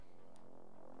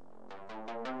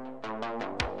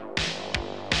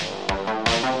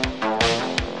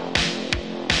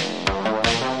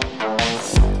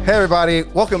Hey everybody,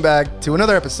 welcome back to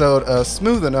another episode of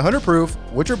Smooth and 100 Proof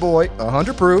with your boy,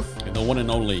 100 Proof. And the one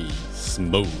and only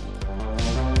Smooth.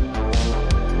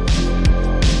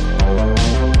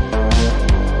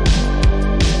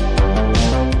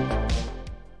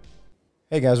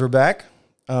 Hey guys, we're back.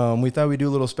 We thought we'd do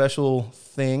a little special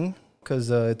thing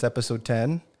because it's episode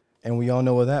 10. And we all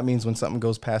know what that means when something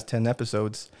goes past 10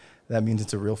 episodes. That means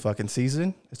it's a real fucking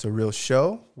season. It's a real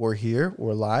show. We're here,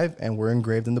 we're live, and we're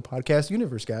engraved in the podcast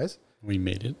universe, guys. We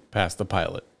made it past the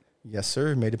pilot. Yes,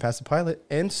 sir. Made it past the pilot.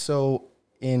 And so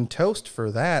in toast for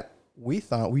that, we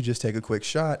thought we'd just take a quick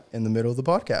shot in the middle of the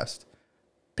podcast.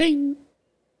 Ping!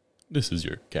 This is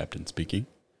your captain speaking.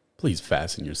 Please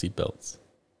fasten your seatbelts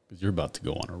because you're about to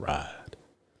go on a ride.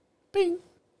 Ping!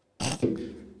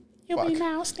 You may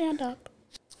now stand up.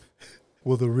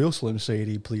 Will the real Slim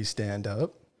Shady please stand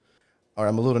up? All right,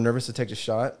 I'm a little nervous to take a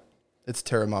shot. It's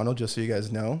Teremano, just so you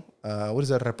guys know. What is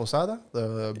that, Reposada?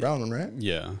 The brown one, right?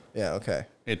 Yeah. Yeah, okay.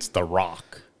 It's The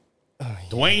Rock.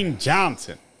 Dwayne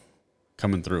Johnson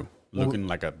coming through, looking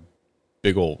like a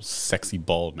big old sexy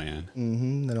bald man.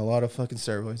 Mm-hmm, and a lot of fucking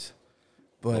steroids.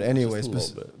 But anyways,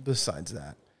 besides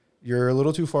that, you're a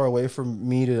little too far away from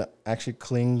me to actually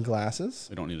cling glasses.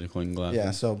 We don't need to clean glasses.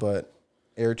 Yeah, so, but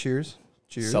air cheers.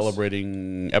 Cheers.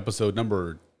 Celebrating episode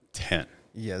number 10.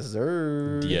 Yes,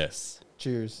 sir. Yes.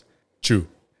 Cheers. Chu.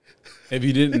 If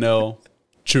you didn't know,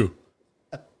 Chu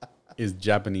is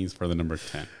Japanese for the number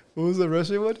 10. What was the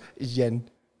Russian one? Yen.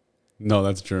 No,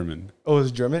 that's German. Oh,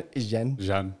 it's German? Yen.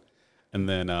 Jan. And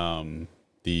then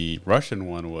the Russian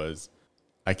one was,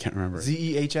 I can't remember.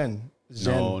 Zehn.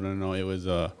 No. It was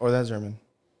Or that's German.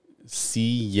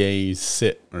 Ye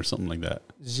Sit or something like that.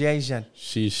 Zhejian.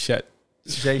 She shet.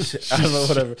 I don't know,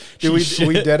 whatever. Dude,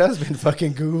 we dead us been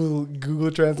fucking Google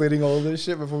translating all of this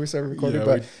shit before we started recording. Yeah,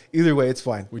 but either way, it's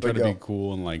fine. We try to be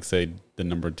cool and like say the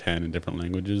number 10 in different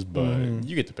languages, but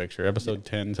you get the picture. Episode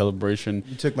 10 celebration.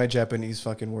 You took my Japanese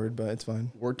fucking word, but it's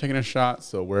fine. We're taking a shot,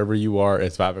 so wherever you are,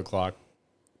 it's 5 o'clock.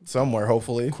 Somewhere,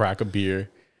 hopefully. Crack a beer.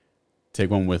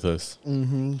 Take one with us.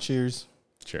 Mm-hmm. Cheers.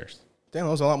 Cheers. Damn,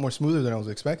 that was a lot more smoother than I was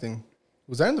expecting.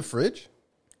 Was that in the fridge?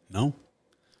 No.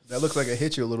 That looks like it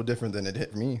hit you a little different than it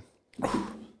hit me. It's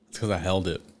because I held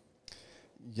it.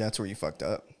 Yeah, that's where you fucked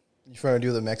up. You're trying to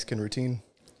do the Mexican routine.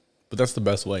 But that's the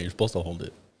best way. You're supposed to hold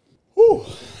it. Whew.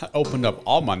 I opened up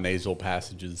all my nasal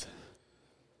passages.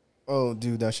 Oh,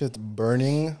 dude, that shit's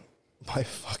burning my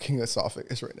fucking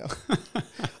esophagus right now.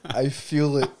 I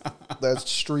feel it. That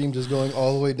stream just going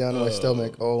all the way down to my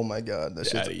stomach. Oh, my God. That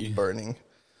shit's burning.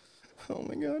 Oh,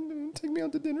 my God. Dude, take me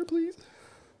out to dinner, please.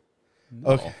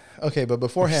 No. Okay, but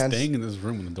beforehand... We're staying in this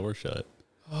room with the door shut.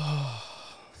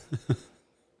 What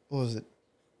was it?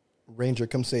 Ranger,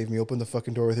 come save me. Open the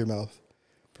fucking door with your mouth.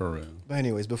 For real. But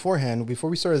anyways, before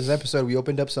we started this episode, we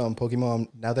opened up some Pokemon,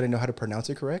 now that I know how to pronounce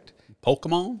it correct.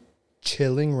 Pokemon?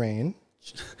 Chilling Rain.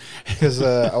 Because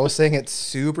I was saying it's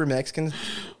super Mexican.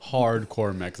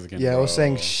 Hardcore Mexican, Yeah, bro. I was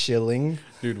saying shilling.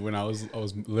 Dude, when I was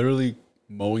literally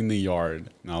mowing the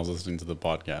yard and I was listening to the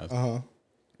podcast. Uh-huh.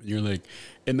 You're like,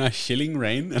 in a shilling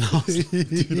rain? And I was like,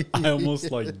 dude, I almost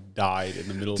like died in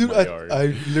the middle of my yard. I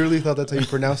literally thought that's how you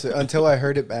pronounce it until I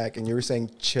heard it back and you were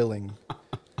saying chilling.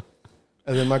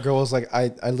 And then my girl was like, I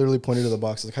literally pointed to the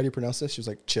box. I was like, how do you pronounce this? She was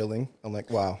like, chilling. I'm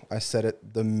like, wow, I said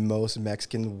it the most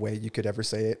Mexican way you could ever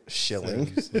say it.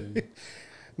 Shilling.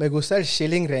 Me gusta el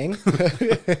shilling rain.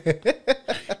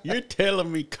 You're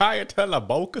telling me cállate la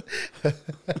boca?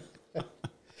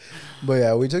 But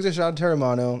yeah, we took the shot in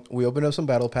Teremano. We opened up some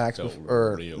battle packs.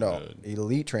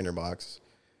 Elite trainer box.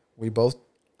 We both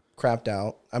crapped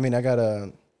out. I mean, I got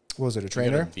a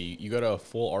trainer? You got a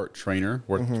full art trainer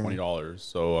worth $20.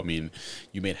 So, I mean,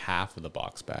 you made half of the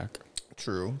box back.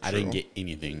 True. I didn't get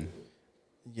anything.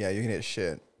 Yeah, you can get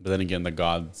shit. But then again, the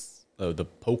gods, the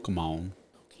Pokemon.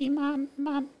 Pokemon.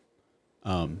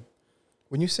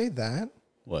 When you say that.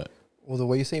 What? Well, the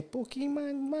way you say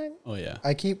Pokemon, man. Oh, yeah.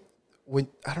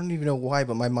 I don't even know why,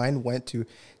 but my mind went to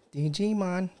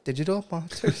Digimon, Digital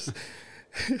Monsters.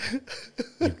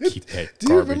 You keep that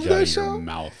garbage out of your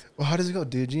mouth. Well, how does it go?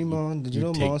 Digimon,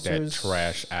 Digital Monsters. Take that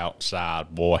trash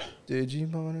outside, boy.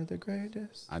 Digimon are the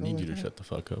greatest. I need you to shut the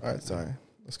fuck up. All right, sorry.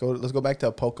 Let's go back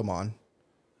to Pokemon.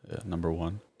 Yeah, number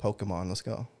 1. Pokemon, let's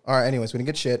go. All right, anyways, we didn't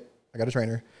get shit. I got a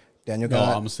trainer. Daniel No,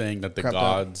 got... I'm saying that the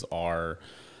gods are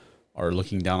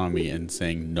looking down on me and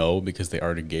saying no because they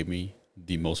already gave me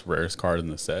the most rarest card in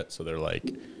the set. So they're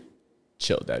like,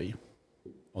 chill, daddy.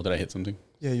 Oh, did I hit something?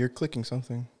 Yeah, you're clicking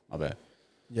something. My bad.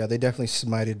 Yeah, they definitely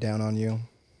smited down on you.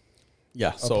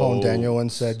 Yeah, Upon Daniel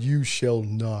and said, you shall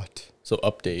not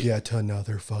update. get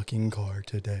another fucking card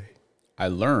today. I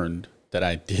learned that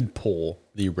I did pull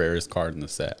the rarest card in the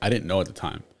set. I didn't know at the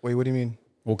time. Wait, what do you mean?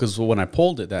 Well, because when I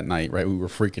pulled it that night, right, we were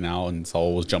freaking out and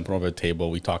Saul was jumping over the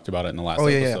table. We talked about it in the last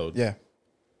episode. Yeah.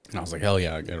 And I was like, hell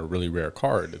yeah, I got a really rare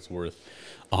card. It's worth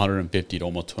 $150 to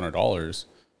almost $200.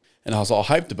 And I was all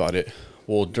hyped about it.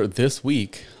 Well, this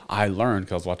week I learned,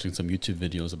 because I was watching some YouTube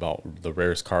videos about the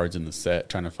rarest cards in the set,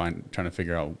 trying to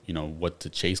figure out, what to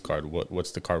chase card,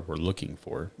 what's the card we're looking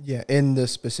for. Yeah, in the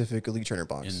specific Elite Trainer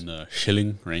box. In the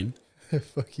Shilling Rain.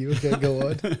 Fuck you. Okay,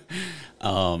 go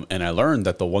on. And I learned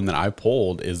that the one that I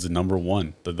pulled is the number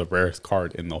one, the rarest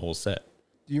card in the whole set.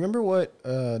 Do you remember what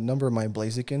number my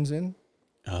Blaziken's in?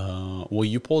 Well,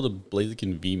 you pulled a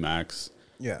Blaziken VMAX.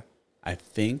 Yeah. I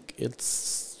think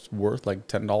it's worth like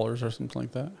 $10 or something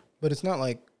like that. But it's not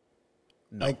like,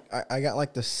 no. I got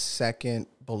like the second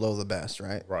below the best,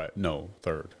 right? Right. No,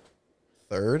 third.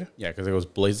 Third? Yeah, because it was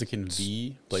Blaziken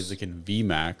V, Blaziken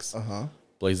VMAX,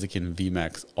 Blaziken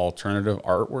VMAX alternative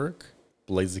artwork,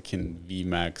 Blaziken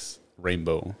VMAX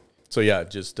rainbow. So yeah,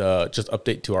 just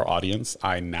update to our audience.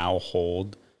 I now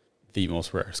hold the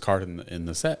most rarest card in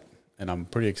the set, and I'm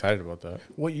pretty excited about that.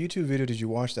 What YouTube video did you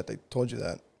watch that they told you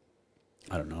that?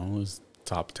 I don't know. It was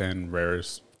top 10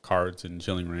 rarest cards in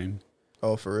Chilling Reign.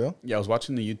 Oh, for real? Yeah, I was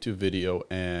watching the YouTube video,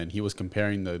 and he was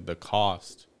comparing the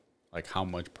cost, like how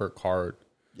much per card.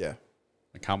 Yeah.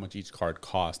 Like how much each card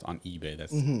cost on eBay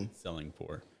that's selling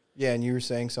for. Yeah, and you were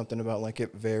saying something about like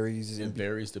it varies. It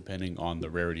varies depending on the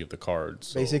rarity of the cards.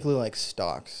 So, basically like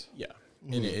stocks. Yeah.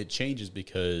 And it changes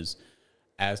because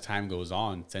as time goes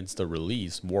on, since the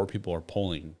release, more people are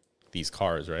pulling these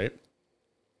cards, right?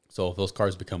 So if those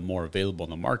cards become more available in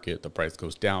the market, the price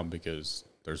goes down because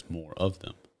there's more of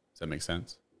them. Does that make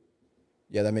sense?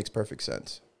 Yeah, that makes perfect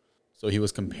sense. So he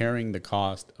was comparing the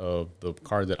cost of the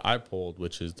card that I pulled,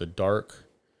 which is the Dark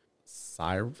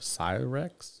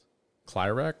Cyrex?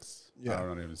 Yeah. I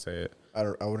don't even say it.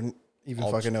 I wouldn't even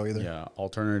fucking know either. Yeah,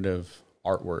 alternative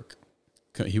artwork.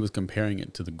 He was comparing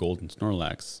it to the Golden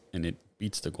Snorlax, and it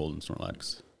beats the Golden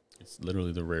Snorlax. It's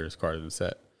literally the rarest card in the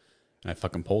set. And I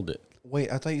fucking pulled it.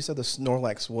 Wait, I thought you said the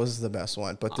Snorlax was the best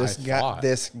one, but this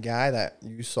guy that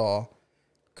you saw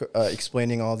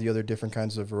explaining all the other different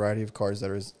kinds of variety of cards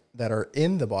that are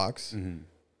in the box,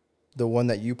 the one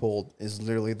that you pulled is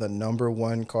literally the number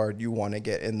one card you want to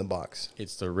get in the box.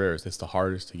 It's the rarest. It's the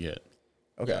hardest to get.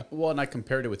 Okay. Yeah. Well, and I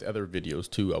compared it with other videos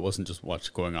too. I wasn't just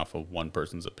going off of one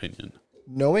person's opinion.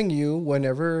 Knowing you,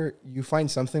 whenever you find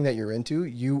something that you're into,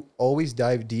 you always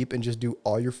dive deep and just do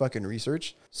all your fucking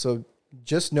research. So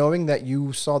just knowing that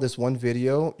you saw this one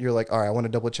video, you're like, all right, I want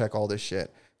to double check all this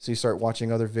shit. So you start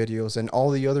watching other videos, and all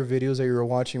the other videos that you were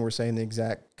watching were saying the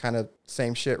exact kind of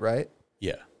same shit, right?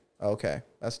 Yeah. Okay,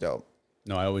 that's dope.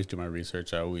 No, I always do my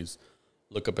research. I always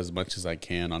look up as much as I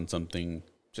can on something.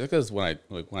 Just because when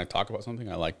I talk about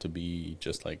something, I like to be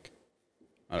just like,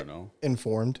 I don't know,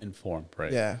 informed,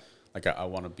 right? Yeah. Like I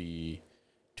want to be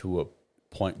to a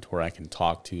point where I can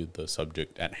talk to the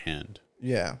subject at hand.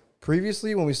 Yeah.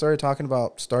 Previously, when we started talking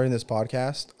about starting this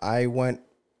podcast, I went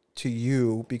to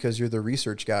you because you're the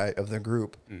research guy of the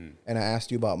group, and I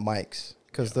asked you about mics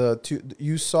because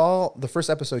you saw the first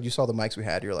episode, you saw the mics we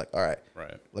had. You're like, all right,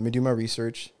 let me do my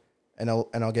research, and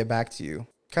I'll get back to you.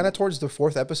 Kind of towards the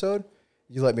fourth episode,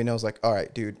 you let me know. I was like, all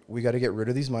right, dude, we got to get rid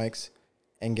of these mics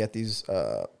and get these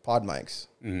pod mics.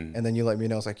 And then you let me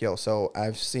know. I was like, yo, so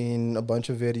I've seen a bunch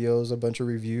of videos, a bunch of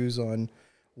reviews on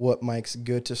what mic's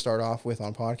good to start off with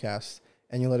on podcasts,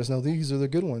 and you let us know these are the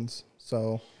good ones.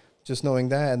 So just knowing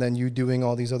that, and then you doing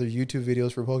all these other YouTube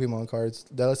videos for Pokemon cards,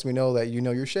 that lets me know that you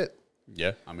know your shit.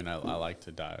 Yeah, I mean, I like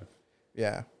to dive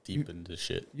deep into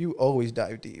shit. You always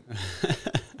dive deep.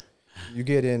 You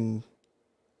get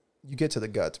to the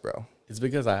guts, bro. It's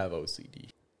because I have OCD.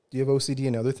 Do you have OCD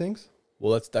and other things?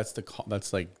 Well, that's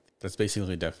basically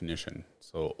the definition.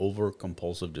 So over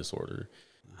compulsive disorder.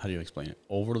 How do you explain it?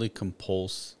 Overly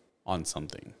compulse on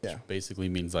something. Yeah. Which basically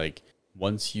means like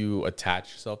once you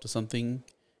attach yourself to something,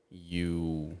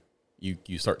 you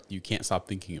can't stop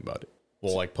thinking about it.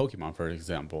 Well, like Pokemon, for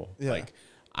example. Yeah. Like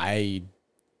I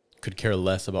could care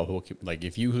less about Pokemon. Like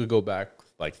if you could go back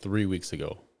like 3 weeks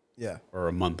ago. Yeah. Or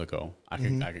a month ago, I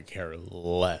could care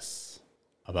less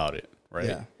about it, right?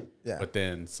 Yeah. Yeah. But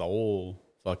then Saul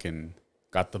fucking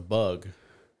got the bug.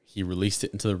 He released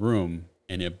it into the room,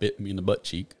 and it bit me in the butt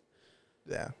cheek.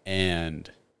 Yeah. And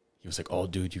he was like, "Oh,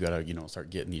 dude, you gotta, start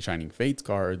getting these Shining Fates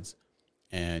cards,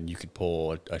 and you could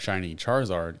pull a Shining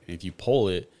Charizard. And if you pull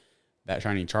it, that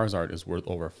Shining Charizard is worth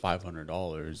over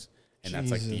 $500, and that's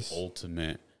like the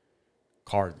ultimate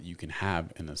card that you can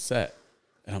have in a set."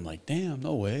 And I'm like, damn,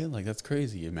 no way. Like, that's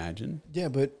crazy. Imagine. Yeah,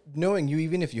 but knowing you,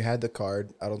 even if you had the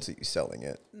card, I don't see you selling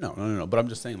it. No. But I'm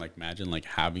just saying, like, imagine, like,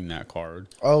 having that card.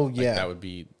 Oh, like, yeah. That would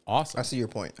be awesome. I see your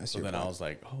point. I was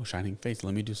like, oh, Shining Fates,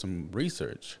 let me do some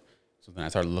research. So then I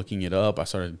started looking it up. I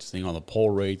started seeing all the pull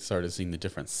rates, started seeing the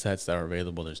different sets that are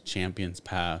available. There's Champions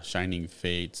Pass, Shining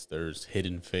Fates, there's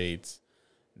Hidden Fates,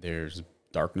 there's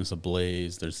Darkness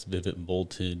Ablaze, there's Vivid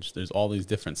Voltage, there's all these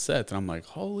different sets. And I'm like,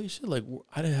 holy shit, like,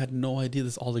 I had no idea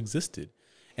this all existed.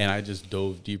 And I just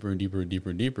dove deeper and deeper and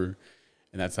deeper and deeper.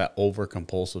 And that's that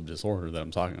over-compulsive disorder that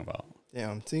I'm talking about.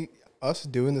 Yeah, see, us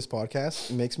doing this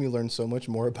podcast, it makes me learn so much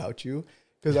more about you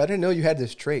because I didn't know you had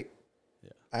this trait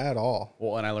at all.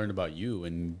 Well, and I learned about you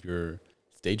and your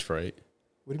stage fright.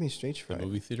 What do you mean stage fright? The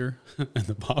movie theater and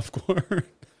the popcorn.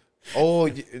 Oh,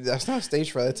 that's not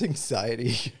stage fright. That's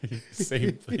anxiety.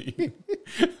 Same thing.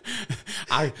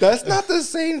 That's not the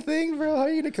same thing, bro. How are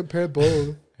you going to compare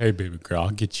both? Hey, baby girl, I'll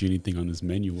get you anything on this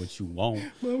menu, what you want.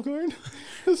 Popcorn?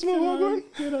 A small popcorn?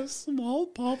 Get a small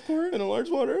popcorn. And a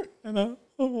large water? And a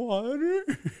water?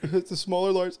 It's a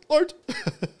smaller, large.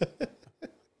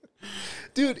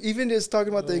 Dude, even just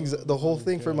talking about the whole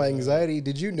thing for my anxiety,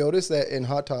 did you notice that in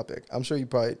Hot Topic? I'm sure you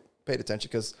probably paid attention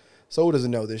because Soul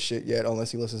doesn't know this shit yet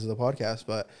unless he listens to the podcast.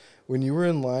 But when you were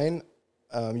in line,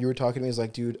 you were talking to me. It's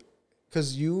like, dude,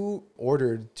 because you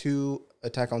ordered 2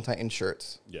 Attack on Titan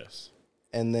shirts. Yes.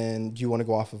 And then do you want to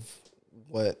go off of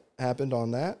what happened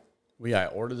on that? Well, yeah, I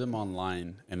ordered them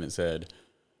online and it said,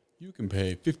 you can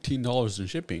pay $15 in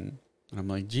shipping. And I'm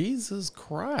like, Jesus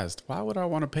Christ, why would I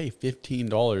want to pay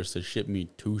 $15 to ship me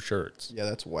 2 shirts? Yeah,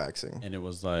 that's waxing. And it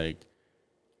was like,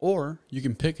 or you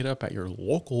can pick it up at your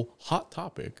local Hot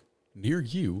Topic near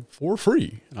you for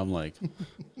free. And I'm like,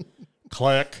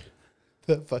 click.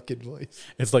 That fucking voice.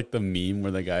 It's like the meme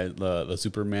where the guy, the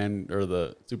Superman or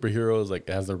the superhero is like,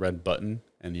 has the red button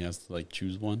and he has to like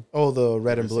choose one. Oh, the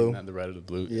red and blue. The red and the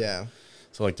blue. Yeah.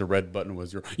 So like the red button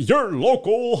was your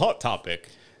local Hot Topic.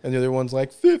 And the other one's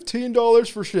like $15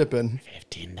 for shipping.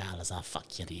 $15, I'll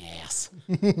fuck you in the ass.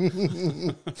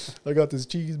 I got these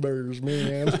cheeseburgers,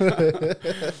 man.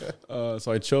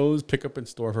 So I chose pick up in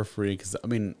store for free because I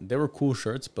mean they were cool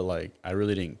shirts, but like I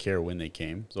really didn't care when they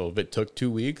came. So if it took 2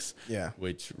 weeks,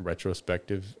 which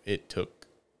retrospective it took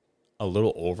a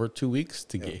little over 2 weeks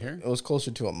to get here. It was closer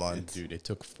to a month, and dude. It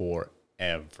took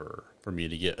forever for me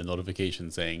to get a notification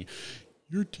saying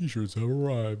your t-shirts have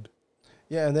arrived.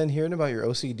 Yeah, and then hearing about your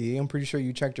OCD, I'm pretty sure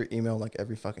you checked your email like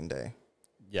every fucking day.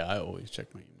 Yeah, I always check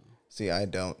my email. See, I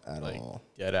don't at all.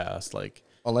 Dead ass, like.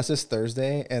 Unless it's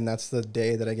Thursday, and that's the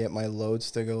day that I get my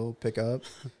loads to go pick up.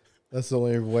 That's the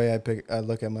only way I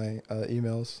look at my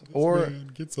emails. This or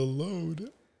man gets a load.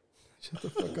 Shut the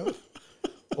fuck up.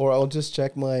 Or I'll just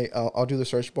check I'll do the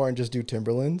search bar and just do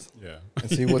Timberlands. Yeah. And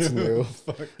see what's new.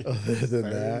 Other than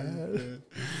that.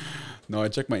 No, I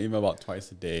check my email about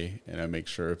twice a day, and I make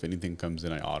sure if anything comes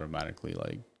in, I automatically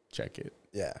like check it.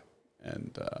 Yeah.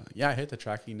 And I hit the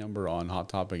tracking number on Hot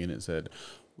Topic, and it said,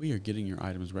 "We are getting your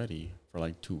items ready for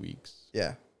like 2 weeks."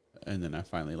 Yeah. And then I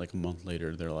finally, like a month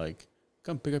later, they're like,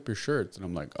 "Come pick up your shirts," and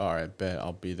I'm like, "All right, bet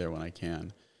I'll be there when I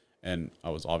can." And I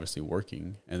was obviously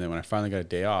working, and then when I finally got a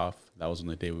day off, that was on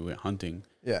the day we went hunting.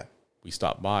 Yeah. We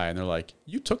stopped by, and they're like,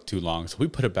 "You took too long," so we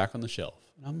put it back on the shelf.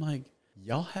 And I'm like,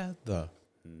 "Y'all had the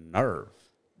nerve."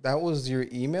 That was your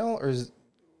email, or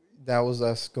that was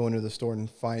us going to the store and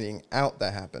finding out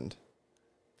that happened?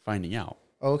 Finding out.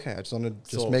 Oh, okay, I just wanted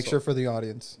to make sure for the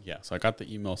audience. Yeah, so I got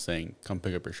the email saying, "Come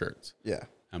pick up your shirts." Yeah.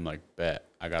 I'm like, "Bet,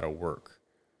 I got to work.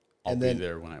 I'll be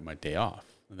there when I have my day off."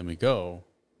 And then we go,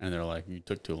 and they're like, "You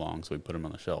took too long," so we put them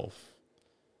on the shelf.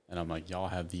 And I'm like, "Y'all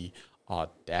have the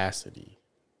audacity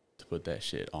to put that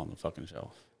shit on the fucking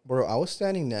shelf." Bro, I was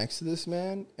standing next to this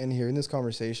man and hearing this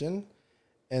conversation,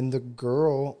 and the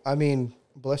girl, I mean,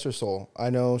 bless her soul. I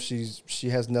know she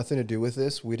has nothing to do with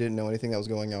this. We didn't know anything that was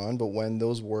going on, but when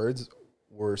those words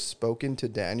were spoken to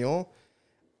Daniel,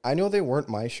 I know they weren't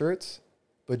my shirts,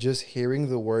 but just hearing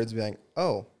the words being like,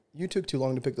 "Oh, you took too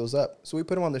long to pick those up, so we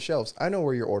put them on the shelves. I know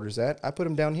where your order's at. I put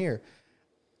them down here."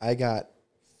 I got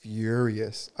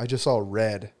furious. I just saw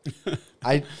red.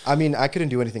 I mean, I couldn't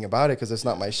do anything about it because it's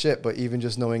not my shit, but even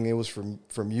just knowing it was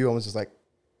from you, I was just like,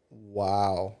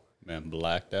 wow. Man,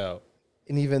 blacked out.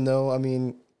 And even though, I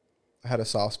mean, I had a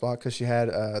soft spot because she had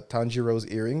Tanjiro's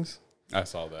earrings. I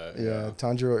saw that. Yeah,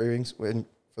 Tanjiro earrings. And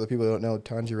for the people that don't know,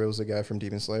 Tanjiro's the guy from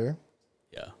Demon Slayer.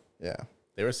 Yeah. Yeah.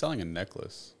 They were selling a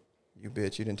necklace. You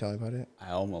bitch, you didn't tell me about it?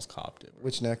 I almost copped it. Bro.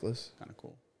 Which necklace? Kind of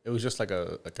cool. It was just like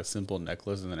a simple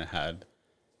necklace, and then it had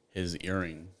his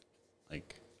earring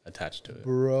like attached to it.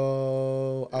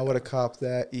 Bro, yeah. I would have copped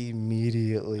that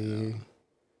immediately. Yeah.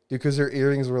 because her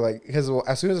earrings were like, because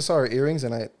as soon as I saw her earrings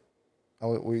and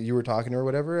you were talking to her or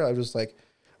whatever, I was just like,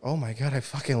 oh my God, I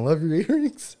fucking love your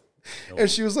earrings. Nope. And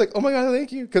she was like, oh my God,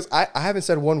 thank you. Because I haven't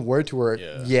said one word to her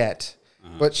yet,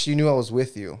 but she knew I was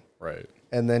with you. Right.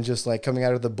 And then just like coming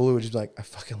out of the blue, she's like, I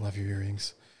fucking love your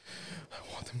earrings.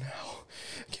 I want them now.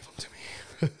 Give them to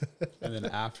me. And then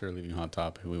after leaving Hot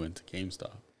Topic, we went to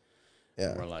GameStop. Yeah.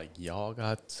 And we're like, y'all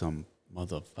got some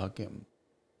motherfucking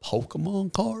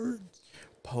Pokemon cards?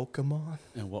 Pokemon?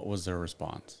 And what was their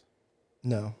response?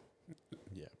 No.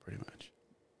 Yeah, pretty much.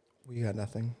 We got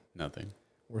nothing. Nothing.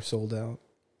 We're sold out.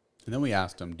 And then we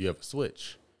asked them, do you have a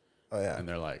Switch? Oh, yeah. And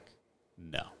they're like,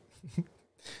 no.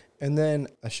 And then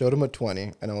I showed them a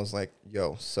 20, and I was like,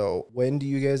 yo, so when do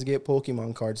you guys get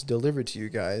Pokemon cards delivered to you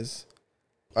guys?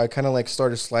 I kind of like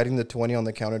started sliding the 20 on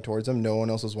the counter towards him. No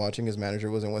one else was watching. His manager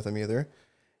wasn't with him either.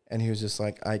 And he was just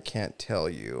like, I can't tell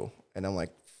you. And I'm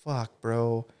like, fuck,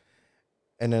 bro.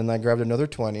 And then I grabbed another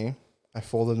 20. I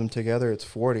folded them together. It's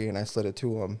 40, and I slid it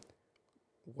to him.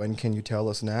 When can you tell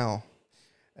us now?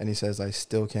 And he says, I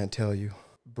still can't tell you.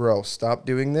 Bro, stop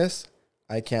doing this.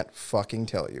 I can't fucking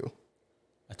tell you.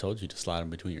 I told you to slide them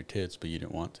between your tits, but you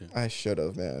didn't want to. I should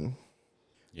have, man.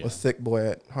 Yeah. A thick boy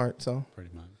at heart, so. Pretty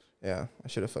much. Yeah, I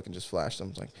should have fucking just flashed them. I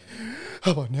was like,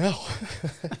 how about now?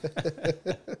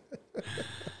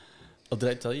 Oh, did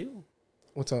I tell you?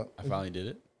 What's up? I finally did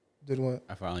it. Did what?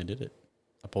 I finally did it.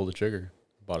 I pulled the trigger.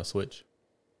 Bought a Switch.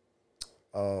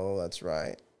 Oh, that's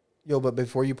right. Yo, but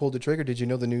before you pulled the trigger, did you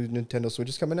know the new Nintendo Switch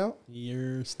is coming out?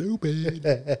 You're stupid.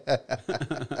 I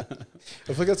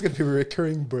feel like that's going to be a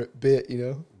recurring bit, you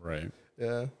know? Right.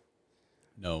 Yeah.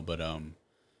 No, but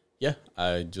yeah,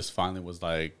 I just finally was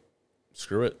like,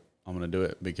 screw it. I'm going to do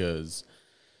it because,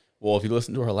 well, if you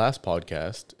listen to our last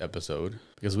podcast episode,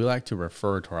 because we like to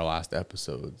refer to our last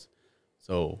episodes.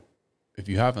 So if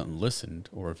you haven't listened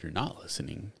or if you're not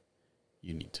listening,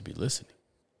 you need to be listening.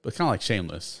 But kind of like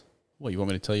Shameless. What, you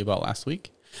want me to tell you about last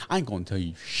week? I ain't going to tell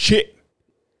you shit.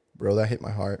 Bro, that hit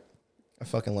my heart. I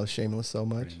fucking love Shameless so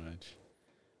much. Pretty much.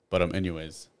 But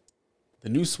anyways, the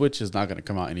new Switch is not going to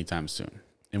come out anytime soon.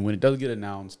 And when it does get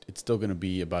announced, it's still going to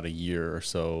be about a year or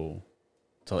so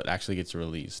till it actually gets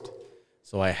released.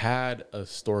 So I had a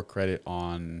store credit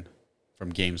from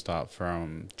GameStop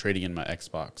from trading in my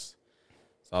Xbox.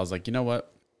 So I was like, you know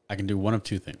what? I can do one of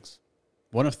two things.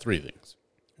 One of three things.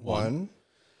 One,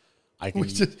 I can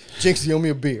Jinx, you owe me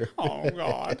a beer. Oh,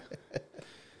 God.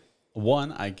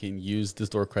 One, I can use the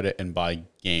store credit and buy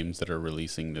games that are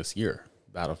releasing this year.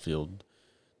 Battlefield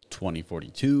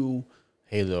 2042,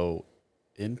 Halo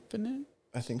Infinite.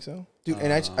 I think so. Dude,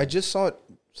 and I just saw it.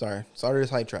 Sorry to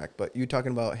sidetrack, but you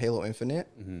talking about Halo Infinite.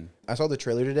 Mm-hmm. I saw the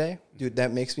trailer today. Dude,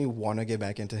 that makes me want to get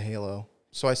back into Halo.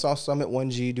 So I saw Summit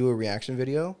 1G do a reaction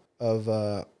video of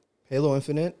Halo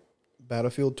Infinite,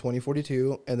 Battlefield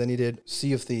 2042, and then he did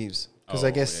Sea of Thieves. Because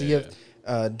I guess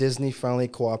Disney finally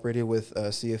cooperated with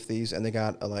Sea of Thieves, and they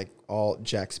got like all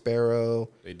Jack Sparrow.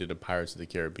 They did a Pirates of the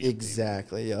Caribbean.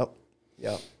 Exactly. Theme.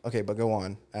 Yep. Okay, but go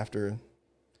on after.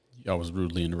 I was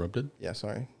rudely interrupted. Yeah,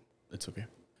 sorry. It's okay.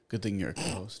 Good thing you're a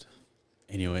co-host.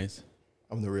 Anyways.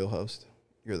 I'm the real host.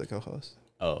 You're the co-host.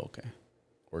 Oh, okay.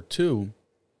 Or two,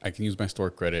 I can use my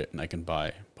store credit and I can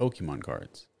buy Pokemon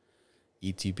cards.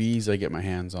 ETBs I get my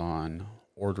hands on,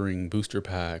 ordering booster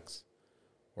packs,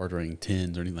 ordering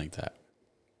tins or anything like that.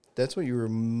 That's what you were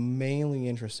mainly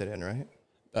interested in, right?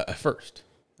 At first.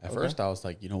 At first I was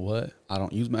like, you know what? I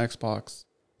don't use my Xbox.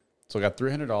 So I got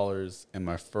 $300 and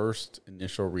my first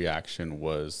initial reaction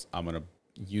was I'm going to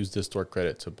use this store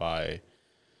credit to buy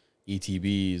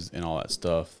ETBs and all that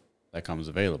stuff that comes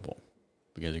available.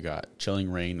 Because you got Chilling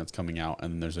Reign that's coming out,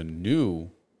 and then there's a new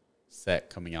set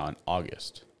coming out in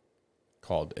August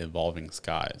called Evolving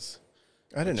Skies.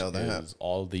 I didn't know that. Is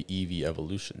all the Eevee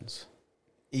evolutions.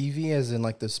 Eevee as in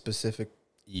like the specific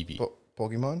Eevee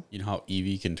Pokemon? You know how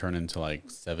Eevee can turn into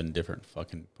like 7 different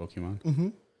fucking Pokemon? Mm-hmm.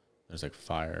 There's like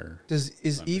fire. Is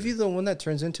Eevee the one that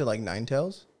turns into like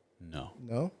Ninetales? No.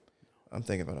 No? I'm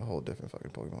thinking about a whole different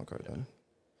fucking Pokemon card then.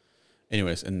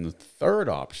 Anyways, in the third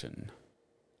option,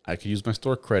 I could use my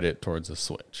store credit towards a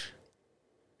Switch.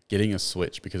 Getting a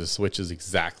Switch, because a Switch is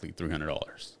exactly $300. And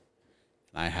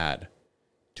I had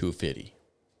 $250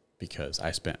 because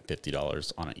I spent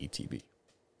 $50 on an ETB.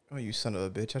 Oh, you son of a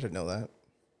bitch. I didn't know that.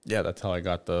 Yeah, that's how I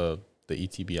got the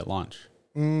ETB at launch.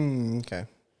 Okay.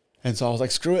 And so I was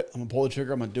like, screw it. I'm going to pull the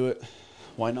trigger. I'm going to do it.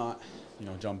 Why not?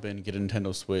 Jump in, get a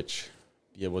Nintendo Switch,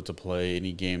 be able to play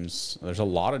any games. There's a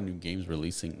lot of new games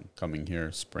coming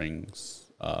here,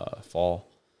 fall.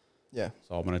 Yeah.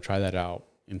 So I'm going to try that out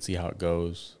and see how it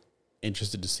goes.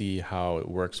 Interested to see how it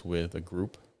works with a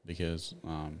group because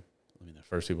I mean, the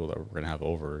first people that we're going to have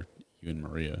over, you and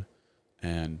Maria,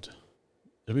 and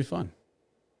it'll be fun.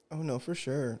 Oh, no, for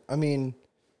sure. I mean,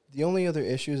 the only other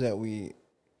issues that we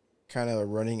kind of are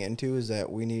running into is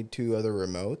that we need 2 other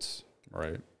remotes.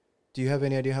 Right. Do you have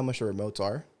any idea how much the remotes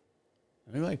are?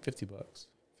 I think like $50.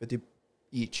 50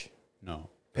 each? No.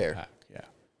 Pair. Pack, yeah.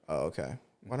 Oh, okay.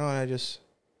 Why don't I just,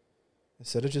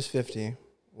 instead of just 50,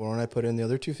 why don't I put in the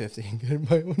other 250 and get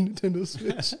my own Nintendo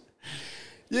Switch?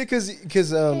 Yeah, because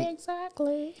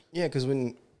exactly. Yeah, because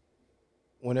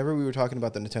whenever we were talking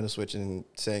about the Nintendo Switch and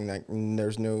saying that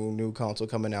there's no new console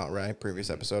coming out, right? Previous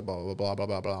episode, blah, blah, blah, blah,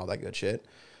 blah, blah, all that good shit.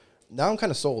 Now I'm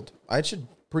kind of sold. I should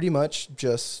pretty much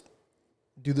just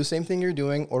do the same thing you're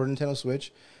doing, order Nintendo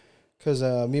Switch. Because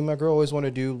me and my girl always want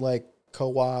to do, like,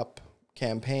 co-op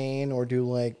campaign or do,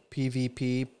 like,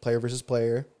 PvP, player versus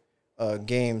player,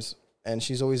 games. And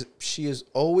she is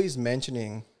always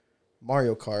mentioning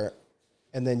Mario Kart.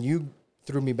 And then you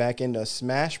threw me back into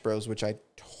Smash Bros, which I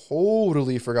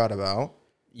totally forgot about.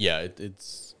 Yeah,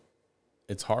 it's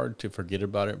hard to forget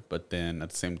about it, but then at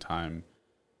the same time,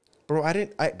 bro, I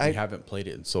haven't played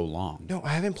it in so long. No, I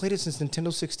haven't played it since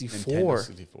Nintendo 64. Nintendo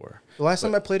 64. The last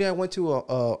time I played it, I went to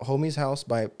a homie's house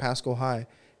by Pasco High,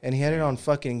 and he had it on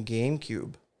fucking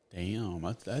GameCube. Damn,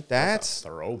 that's a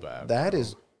throwback. That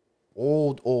is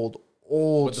old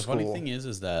But the school. funny thing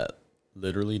is that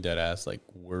literally deadass, like,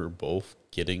 we're both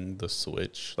getting the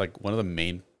Switch. Like, one of the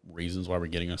main reasons why we're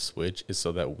getting a Switch is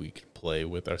so that we can play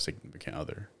with our significant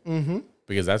other. Mm-hmm.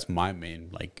 Because that's one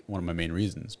of my main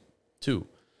reasons too.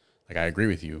 Like, I agree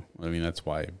with you. I mean, that's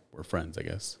why we're friends, I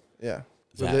guess. Yeah.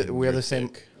 We are the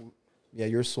same. Yeah,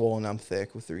 you're swole and I'm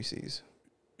thick with 3 C's.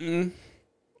 Mm.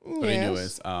 But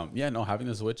anyways, having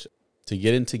the Switch to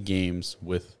get into games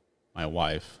with my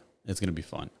wife, it's going to be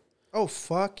fun. Oh,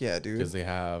 fuck yeah, dude. Because they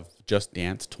have Just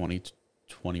Dance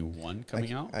 2021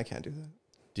 coming out. I can't do that.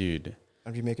 Dude.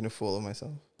 I'd be making a fool of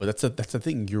myself. But that's the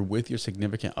thing. You're with your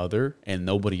significant other and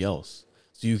nobody else.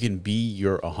 So you can be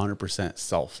your 100%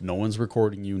 self. No one's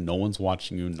recording you. No one's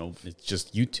watching you. No, it's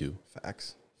just you two.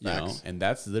 Facts. You know? And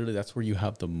that's where you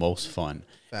have the most fun.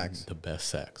 Facts. The best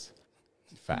sex.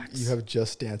 Facts. You have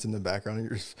Just Dance in the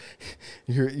background.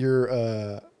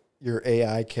 Your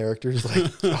AI character's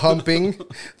like humping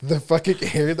the fucking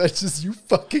air. That's just you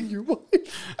fucking your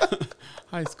wife.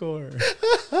 High score.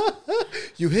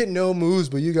 You hit no moves,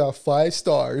 but you got 5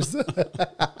 stars.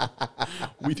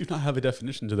 We do not have a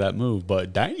definition to that move,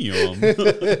 but damn.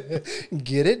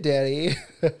 Get it, daddy.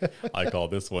 I call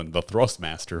this one the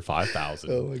Thrustmaster 5000.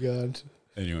 Oh my god.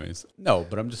 Anyways, no,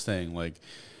 but I'm just saying, like,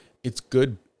 it's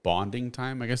good bonding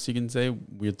time, I guess you can say,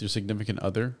 with your significant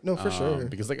other. No, for sure.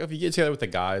 Because, like, if you get together with the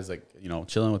guys, like, you know,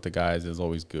 chilling with the guys is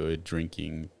always good.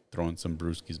 Drinking, throwing some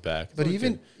brewskis back. But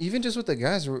even just with the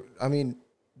guys, I mean,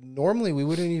 normally we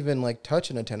wouldn't even like touch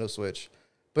a Nintendo Switch.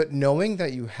 But knowing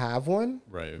that you have one,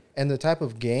 right, and the type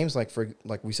of games like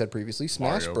we said previously,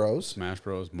 Smash Bros,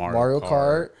 Mario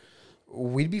Kart,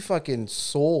 we'd be fucking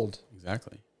sold.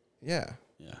 Exactly. Yeah.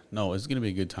 Yeah. No, it's gonna be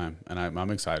a good time, and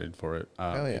I'm excited for it.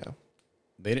 Hell yeah.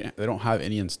 They don't have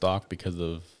any in stock because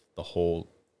of the whole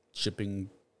shipping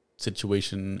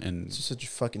situation, and it's just such a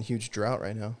fucking huge drought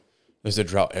right now. There's a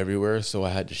drought everywhere, so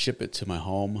I had to ship it to my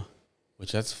home,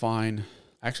 which that's fine.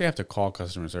 I actually have to call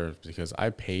customer service because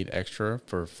I paid extra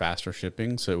for faster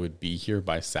shipping, so it would be here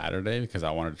by Saturday because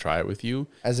I wanted to try it with you.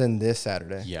 As in this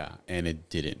Saturday? Yeah, and it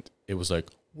didn't. It was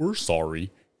like, we're sorry,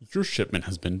 your shipment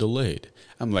has been delayed.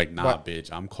 I'm like, nah, bitch.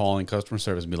 I'm calling customer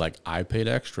service and be like, I paid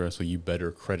extra, so you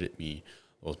better credit me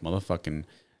those motherfucking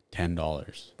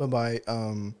 $10. But by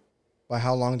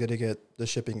how long did it get the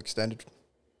shipping extended?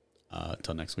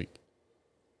 Till next week.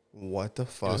 What the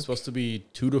fuck? It was supposed to be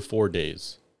 2 to 4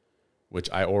 days, which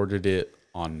I ordered it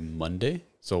on Monday.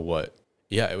 So what?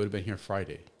 Yeah, it would have been here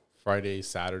Friday,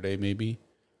 Saturday, maybe.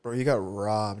 Bro, you got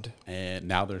robbed. And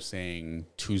now they're saying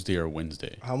Tuesday or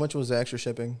Wednesday. How much was the extra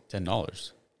shipping?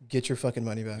 $10. Get your fucking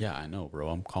money back. Yeah, I know, bro.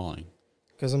 I'm calling.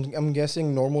 Because I'm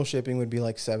guessing normal shipping would be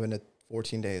like 7 to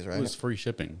 14 days, right? It was free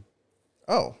shipping.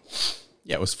 Oh.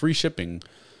 Yeah, it was free shipping.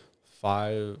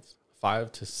 5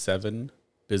 to 7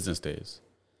 business days.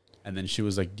 And then she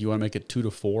was like, do you want to make it 2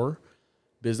 to 4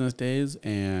 business days?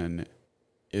 And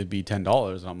it'd be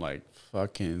 $10. And I'm like,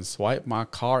 fucking swipe my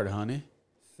card, honey.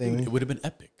 It would have been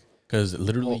epic. Because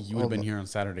literally you would have been here on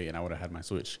Saturday and I would have had my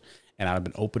Switch. And I'd have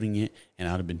been opening it and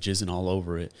I'd have been jizzing all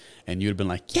over it. And you'd have been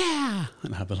like, yeah.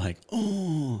 And I'd been like,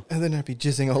 oh. And then I'd be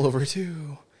jizzing all over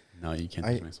too. No, you can't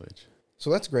touch my Switch. So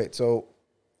that's great. So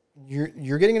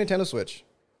you're getting a Nintendo Switch.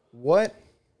 What?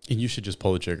 And you should just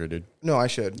pull the trigger, dude. No, I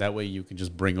should. That way you can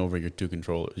just bring over your 2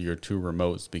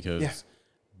 remotes because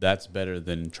that's better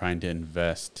than trying to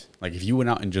invest. Like if you went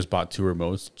out and just bought 2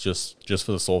 remotes just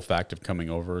for the sole fact of coming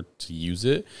over to use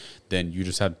it, then you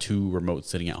just had 2 remotes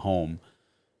sitting at home.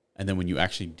 And then when you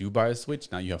actually do buy a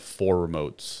Switch, now you have 4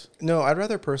 remotes. No, I'd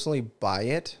rather personally buy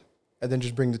it and then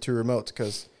just bring the 2 remotes,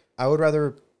 because I would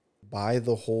rather buy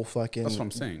the whole fucking That's what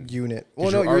I'm saying. unit.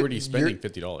 Well, no, you're already spending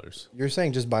 $50. You're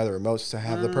saying just buy the remotes to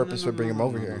have the purpose of bringing them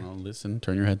over here. No, listen,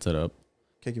 turn your headset up.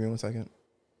 Okay, give me 1 second.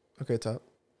 Okay, it's up.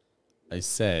 I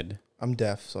said I'm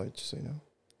deaf, so just so you know.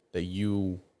 that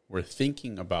you were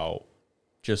thinking about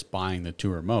just buying the 2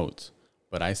 remotes,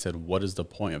 but I said, what is the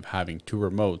point of having 2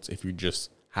 remotes if you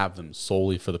just have them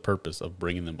solely for the purpose of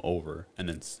bringing them over and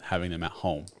then having them at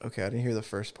home? Okay, I didn't hear the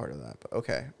first part of that, but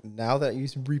okay. Now that you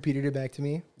repeated it back to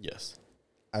me, Yes.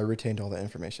 I retained all the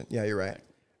information. Yeah, you're right.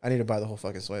 I need to buy the whole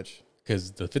fucking Switch.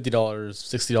 Because the $50,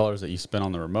 $60 that you spend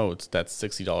on the remotes, that's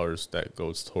 $60 that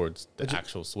goes towards the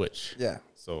actual Switch. Yeah.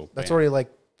 So that's bam. already like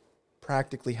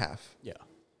practically half. Yeah.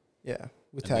 Yeah.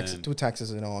 With And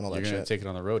taxes and all that You're going shit. to take it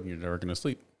on the road and you're never going to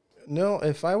sleep. No,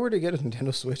 if I were to get a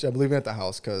Nintendo Switch, I'm leaving it at the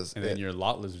house because. And then your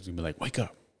lot lizard's going to be like, wake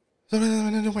up.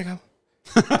 No, wake up.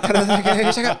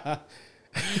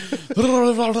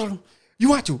 You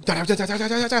want to.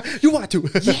 You want to.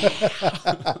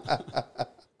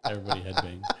 Everybody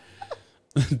headbang.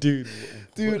 Dude,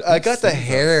 I got the sings that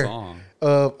hair song?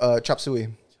 of Chop Suey.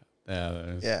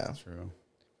 Yeah, that's true.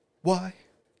 Why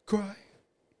cry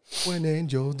when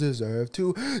angels deserve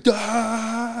to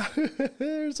die?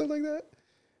 Or something like that.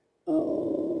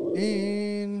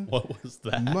 In What was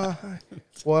that?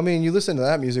 Well, I mean, you listen to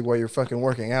that music while you're fucking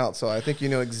working out, so I think you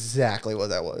know exactly what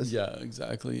that was. Yeah,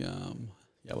 exactly. Yeah,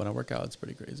 when I work out, it's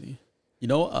pretty crazy. You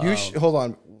know, Hold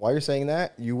on. While you're saying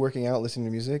that, you working out, listening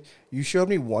to music, you showed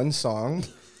me one song,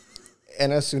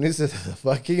 and as soon as the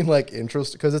fucking like intro,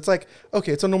 because it's like,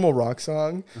 okay, it's a normal rock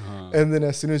song, and then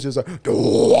as soon as it's like,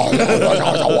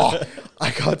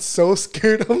 I got so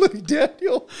scared. I'm like,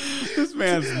 Daniel, this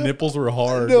man's nipples were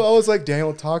hard. No, I was like,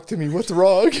 Daniel, talk to me. What's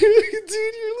wrong? Dude,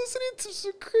 you're listening to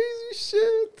some crazy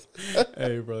shit.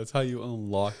 Hey, bro, that's how you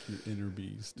unlock your inner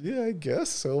beast. Yeah, I guess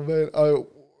so, man.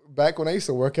 Back when I used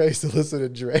to work, I used to listen to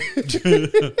Drake.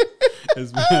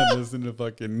 This man listen to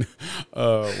fucking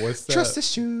what's that? Trust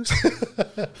issues.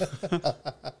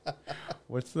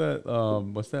 What's that?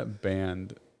 What's that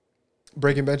band?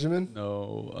 Breaking Benjamin.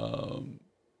 No.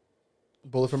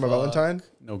 Bullet for My Valentine.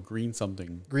 No, Green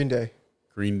something. Green Day.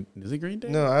 Green is it Green Day?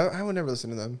 No, I would never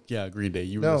listen to them. Yeah, Green Day.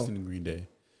 You were listening to Green Day.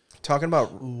 Talking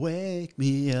about Wake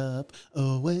me up,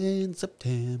 when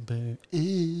September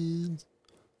ends.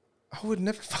 I would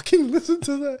never fucking listen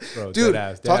to that. Bro, dude,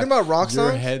 talking about rock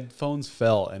songs. Your headphones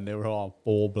fell and they were on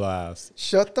full blast.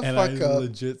 Shut the fuck up. And I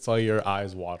legit saw your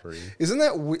eyes watery. Isn't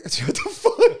that weird? Shut the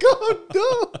fuck up.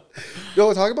 No.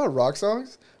 Yo, talking about rock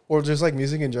songs or just like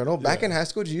music in general. Back in high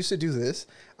school, you used to do this.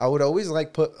 I would always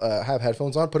like have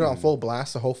headphones on, put it on full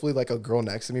blast. So hopefully like a girl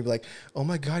next to me be like, oh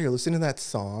my God, you're listening to that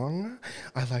song?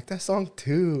 I like that song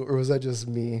too. Or was that just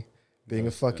me being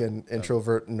a fucking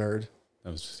introvert nerd? That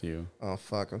was just you. Oh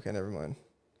fuck. Okay, never mind.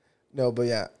 No, but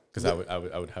yeah. Because I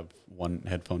would have one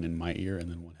headphone in my ear and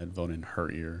then one headphone in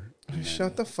her ear.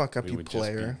 Shut the fuck up, you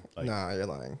player. Like nah, you're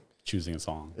lying. Choosing a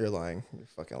song. You're lying. You're a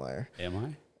fucking liar. Am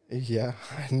I? Yeah.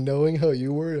 Knowing how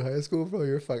you were in high school, bro,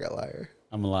 you're a fucking liar.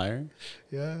 I'm a liar?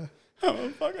 Yeah. I'm a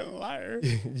fucking liar.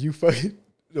 You fucking...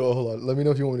 No, hold on. Let me know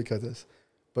if you want me to cut this.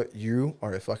 But you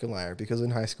are a fucking liar because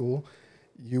in high school,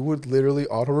 you would literally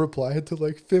auto-reply to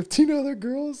like 15 other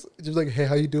girls. Just like, hey,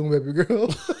 how you doing, baby girl?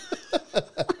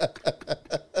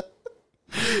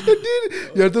 Dude,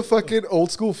 you had the fucking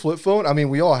old school flip phone. I mean,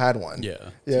 we all had one.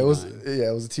 Yeah. Yeah, T9.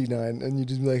 it was a T9. And you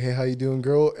just be like, hey, how you doing,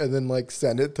 girl? And then like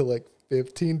send it to like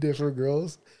 15 different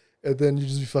girls. And then you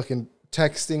just be fucking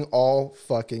texting all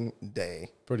fucking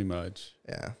day. Pretty much.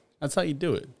 Yeah. That's how you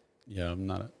do it. Yeah, I'm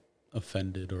not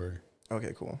offended or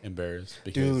okay, cool. embarrassed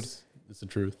because it's the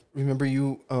truth. Remember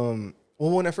you, well,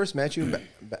 when I first met you,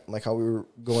 like how we were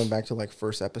going back to like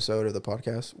first episode of the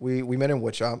podcast, we met in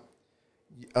Woodshop.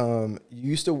 You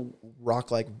used to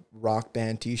rock like rock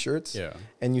band t-shirts. Yeah.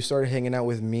 And you started hanging out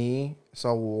with me,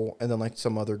 Saul, and then like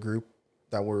some other group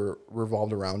that were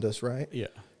revolved around us, right? Yeah.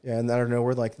 Yeah, and out of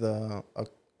nowhere, like a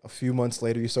few months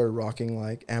later, you started rocking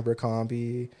like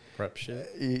Abercrombie. Prep shit.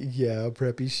 Yeah,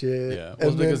 preppy shit. Yeah.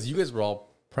 Well, because you guys were all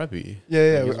preppy.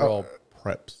 Yeah. You guys were all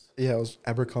preps. Yeah, it was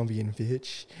Abercrombie and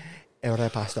Fitch.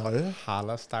 Europastar.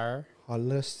 Hollister.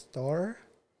 Hollister.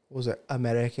 What was it?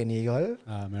 American Eagle.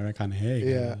 American Hague.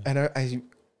 Yeah, and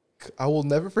I will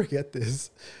never forget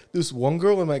this. This one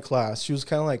girl in my class, she was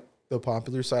kind of like the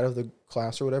popular side of the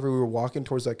class or whatever. We were walking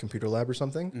towards that computer lab or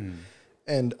something.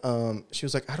 And she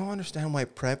was like, I don't understand why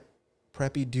prep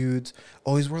preppy dudes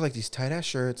always wear like these tight ass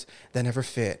shirts that never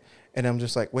fit. And I'm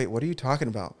just like, wait, what are you talking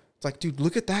about? It's like, dude,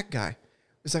 look at that guy.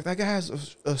 It's like, that guy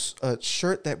has a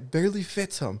shirt that barely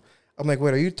fits him. I'm like,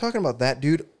 wait, are you talking about that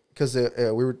dude? Because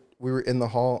we were in the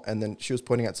hall, and then she was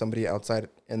pointing at somebody outside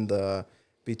in the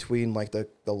between like the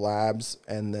labs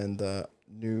and then the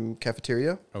new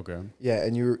cafeteria. Okay. Yeah,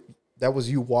 and that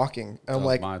was you walking. And I'm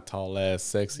like, my tall ass,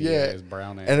 sexy ass,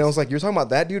 brown ass. And I was like, you're talking about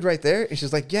that dude right there? And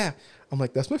she's like, yeah. I'm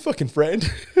like, that's my fucking friend.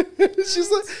 She's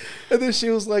like, and then she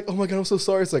was like, oh my God, I'm so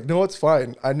sorry. It's like, no, it's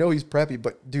fine. I know he's preppy,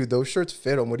 but dude, those shirts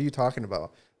fit him. What are you talking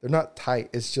about? They're not tight.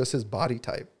 It's just his body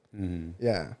type. Mm-hmm.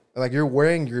 Yeah. Like, you're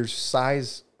wearing your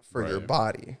size for your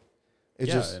body.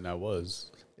 And I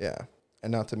was. Yeah.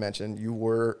 And not to mention, you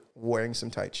were wearing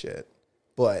some tight shit,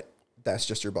 but that's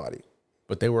just your body.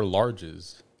 But they were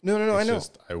larges. No, I know.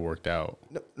 Just, I worked out.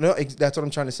 No, that's what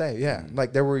I'm trying to say. Yeah.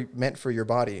 Like, they were meant for your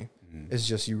body. It's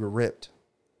just you were ripped.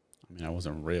 I mean, I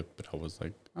wasn't ripped, but I was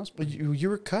like, you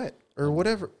were cut or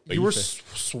whatever. Beefy. You were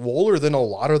swoller than a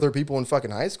lot of other people in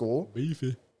fucking high school.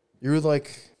 Beefy. You were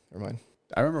like, never mind.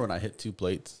 I remember when I hit 2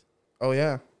 plates. Oh,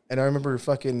 yeah. And I remember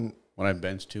fucking... When I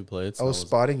benched 2 plates. I was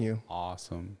spotting you.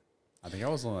 Awesome. I think I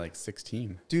was only like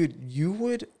 16. Dude, you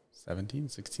would... 17,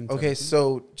 16, Okay, 17?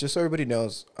 so just so everybody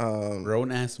knows...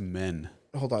 grown-ass men.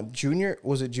 Hold on.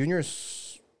 Was it junior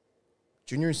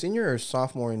and senior or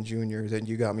sophomore and junior that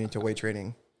you got me into weight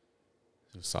training?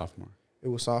 It was sophomore. It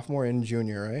was sophomore and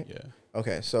junior, right? Yeah.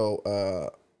 Okay,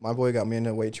 so my boy got me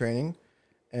into weight training,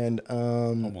 and...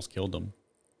 almost killed him.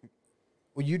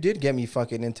 Well, you did get me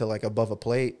fucking into like above a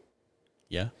plate.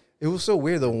 Yeah. It was so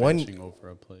weird. Over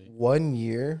a plate. 1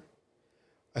 year,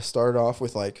 I started off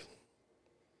with like...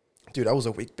 Dude, I was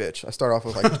a weak bitch. I started off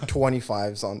with like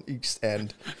 25s on each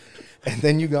end. And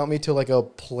then you got me to like a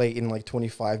plate in like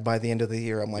 25 by the end of the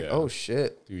year. I'm like, oh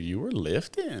shit. Dude, you were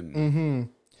lifting. Mm-hmm.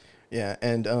 Yeah.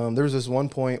 And there was this one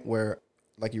point where,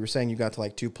 like you were saying, you got to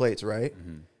like 2 plates, right?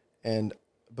 Mm-hmm. And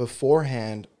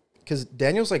beforehand, because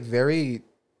Daniel's like very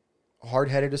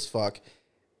hard-headed as fuck.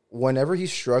 Whenever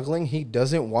he's struggling, he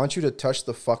doesn't want you to touch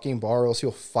the fucking bar or else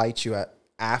he'll fight you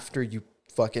after you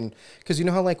fucking... Because you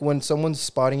know how like when someone's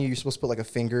spotting you, you're supposed to put like a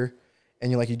finger...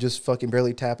 And you just fucking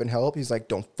barely tap and help. He's like,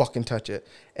 don't fucking touch it.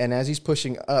 And as he's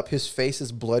pushing up, his face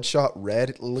is bloodshot red.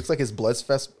 It looks like his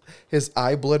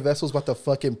eye blood vessel's about to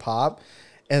fucking pop.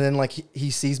 And then like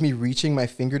he sees me reaching my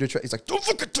finger to try. He's like, don't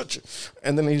fucking touch it.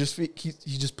 And then he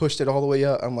just pushed it all the way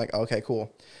up. I'm like, okay, cool.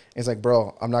 And he's like,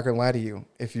 bro, I'm not gonna lie to you.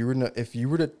 If you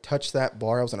were to touch that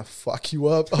bar, I was gonna fuck you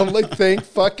up. I'm like, thank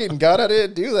fucking God I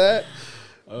didn't do that.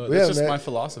 That's just my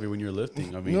philosophy when you're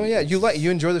lifting. I mean, no, yeah,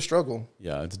 you enjoy the struggle.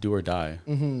 Yeah, it's do or die.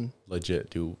 Mm-hmm.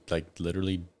 Legit,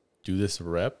 literally do this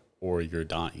rep or you're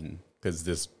dying because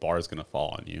this bar is gonna fall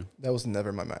on you. That was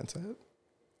never my mindset.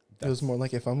 It was more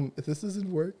like if this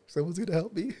doesn't work, someone's gonna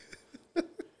help me.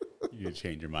 You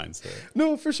change your mindset.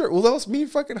 No, for sure. Well, that was me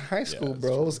fucking high school, bro.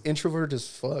 True. I was introverted as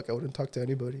fuck. I wouldn't talk to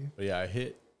anybody. But yeah, I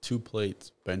hit 2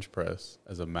 plates bench press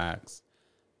as a max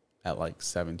at like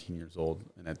 17 years old,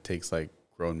 and it takes like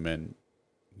grown men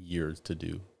years to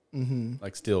do. Mm-hmm.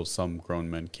 Like still some grown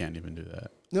men can't even do that.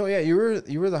 No, yeah, you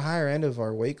were the higher end of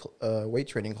our weight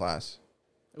training class.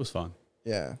 It was fun.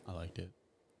 Yeah, I liked it.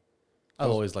 I've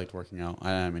always liked working out.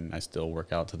 I mean, I still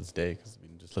work out to this day because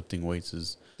just lifting weights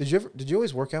is. Did you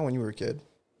always work out when you were a kid?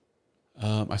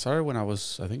 I started when I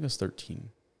was 13.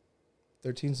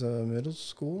 13's middle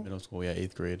school. Middle school, yeah,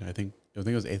 8th grade. I think it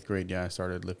was 8th grade. Yeah, I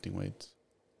started lifting weights.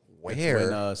 Where?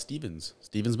 When Stevens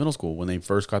Middle School, when they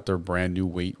first got their brand new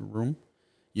weight room.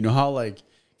 You know how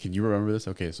can you remember this?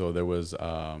 Okay, so there was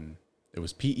it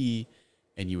was PE,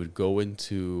 and you would go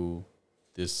into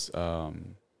this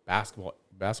basketball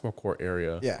court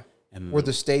area. Yeah, and where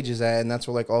the stage is at, and that's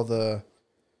where like all the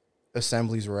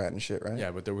assemblies were at and shit, right?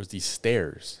 Yeah, but there was these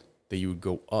stairs that you would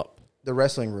go up. The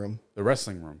wrestling room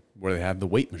where they had the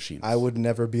weight machines. I would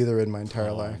never be there in my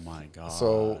entire life. Oh my God.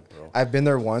 So bro. I've been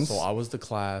there once. So I was the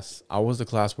class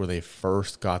where they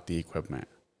first got the equipment.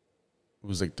 It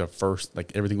was like the first,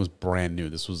 everything was brand new.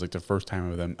 This was like the first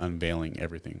time of them unveiling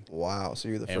everything. Wow. So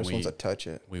you're the first ones to touch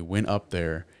it. We went up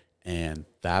there, and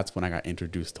that's when I got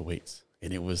introduced to weights.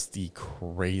 And it was the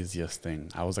craziest thing.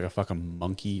 I was like a fucking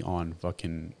monkey on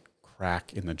fucking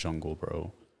crack in the jungle,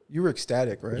 bro. You were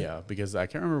ecstatic, right? Yeah, because I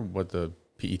can't remember what the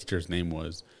PE teacher's name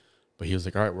was, but he was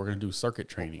like, all right, we're going to do circuit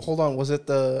training. Hold on. Was it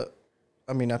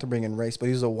not to bring in race, but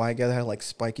he was a white guy that had like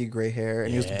spiky gray hair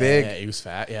and he was big. Yeah, he was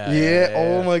fat. Yeah. Yeah.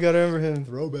 Oh my God. I remember him.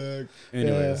 Throwback.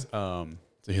 Anyways, so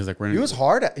he was like,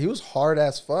 he was hard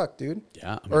as fuck, dude.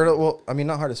 Yeah.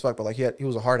 Not hard as fuck, but like he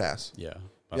was a hard ass. Yeah.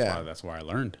 That's why I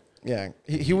learned. Yeah.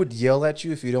 He would yell at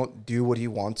you if you don't do what he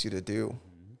wants you to do.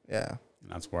 Yeah. And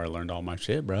that's where I learned all my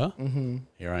shit, bro.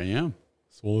 Here I am,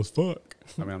 swole as fuck.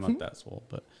 I mean, I'm not that swole,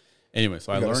 but anyway.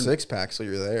 So You I got learned a 6-pack, so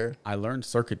you're there. I learned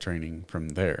circuit training from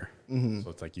there. So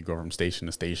it's like you go from station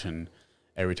to station.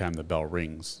 Every time the bell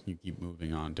rings, you keep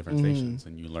moving on different stations,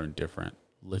 and you learn different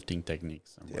lifting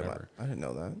techniques and whatever. I didn't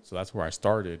know that. So that's where I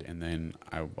started, and then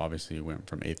I obviously went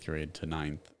from 8th grade to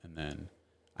 9th, and then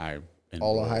I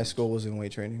All of high school was in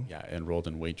weight training. Yeah, enrolled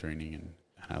in weight training, and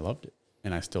I loved it,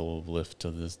 and I still lift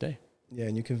to this day. Yeah,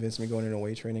 and you convinced me going into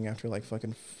weight training after like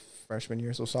fucking freshman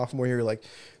year. So sophomore year, you're like,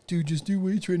 dude, just do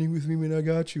weight training with me, man. I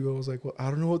got you. I was like, well, I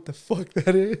don't know what the fuck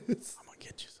that is. I'm gonna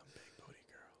get you some big booty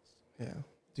girls. Yeah.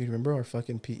 Dude, remember our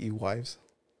fucking PE wives?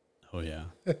 Oh yeah.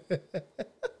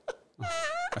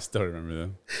 I still remember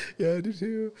them. Yeah, I do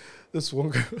too. This one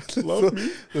girl,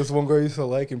 this one girl I used to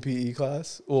like in PE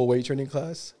class, well, weight training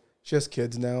class. She has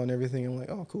kids now and everything. I'm like,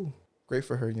 oh, cool, great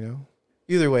for her, you know.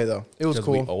 Either way, though, it was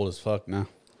cool. We old as fuck now.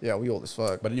 Yeah, we old as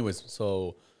fuck. But anyways,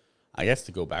 so I guess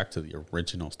to go back to the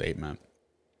original statement,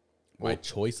 my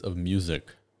choice of music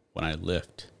when I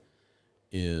lift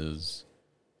is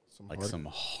some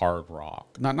hard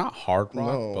rock. Not hard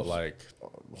rock, but like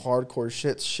hardcore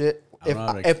shit. I don't know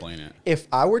how to explain it. If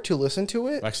I were to listen to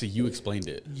it, actually, you explained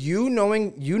it. You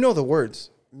know the words.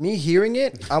 Me hearing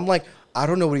it, I'm like, I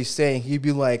don't know what he's saying. He'd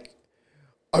be like,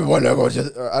 I want to go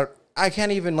to. I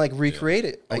can't even like recreate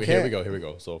it. Okay, here we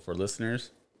go. So for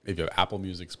listeners, if you have Apple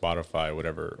Music, Spotify,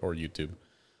 whatever, or YouTube,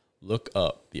 look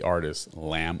up the artist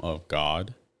Lamb of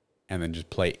God, and then just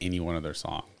play any one of their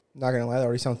songs. Not gonna lie, that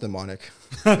already sounds demonic.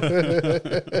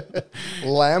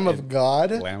 Lamb of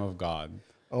God. Lamb of God.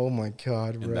 Oh my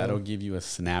God, bro. And that'll give you a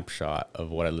snapshot of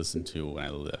what I listen to when I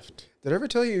lift. Did I ever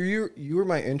tell you you were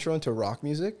my intro into rock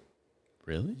music?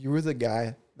 Really? You were the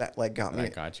guy that like got me. I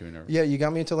got you. Yeah, you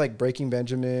got me into like Breaking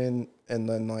Benjamin and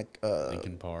then like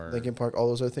Linkin Park, all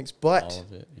those other things. But all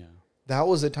of it, yeah. That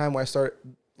was the time where I started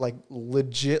like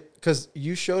legit, because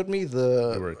you showed me You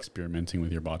were experimenting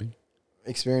with your body?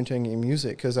 Experimenting in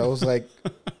music, because I was like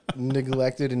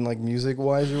neglected in like music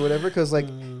wise or whatever, because like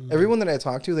everyone that I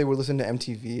talked to, they would listen to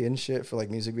MTV and shit for like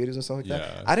music videos and stuff like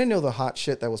that. I didn't know the hot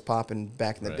shit that was popping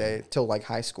back in the day till like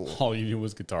high school. All you knew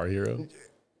was Guitar Hero.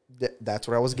 That's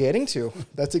what I was getting to.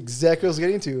 That's exactly what I was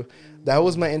getting to. That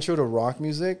was my intro to rock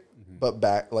music, but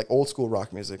back like old school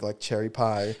rock music, like Cherry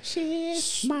Pie.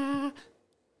 She's my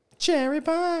cherry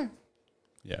pie.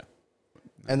 Yeah.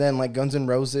 And then like Guns N'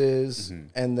 Roses,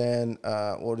 and then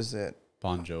what is it?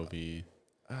 Bon Jovi.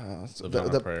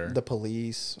 The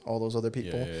Police, all those other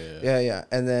people. Yeah.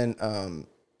 And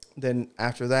then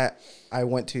after that, I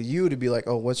went to you to be like,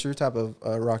 oh, what's your type of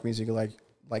rock music you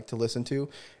like to listen to?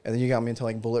 And then you got me into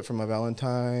like Bullet for My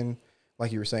Valentine,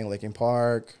 like you were saying, Linkin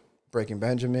Park, Breaking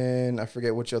Benjamin. I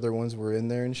forget which other ones were in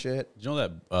there and shit. Did you know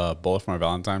that Bullet for My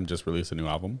Valentine just released a new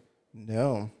album?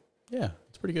 No. Yeah,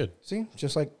 it's pretty good. See,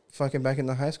 just like fucking back in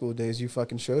the high school days, you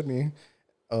fucking showed me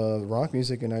rock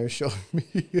music, and now you're showing me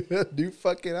a new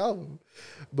fucking album.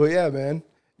 But yeah, man,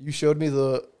 you showed me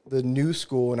the new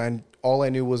school, and all I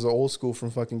knew was the old school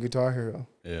from fucking Guitar Hero.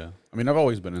 Yeah, I mean, I've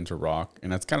always been into rock,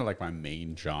 and that's kind of like my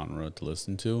main genre to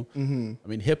listen to. I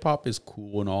mean, hip hop is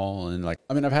cool and all, and like,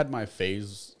 I mean, I've had my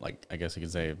phase, like I guess you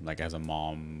could say, like as a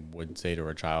mom would say to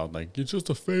her child, like, it's just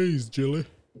a phase, Jilly.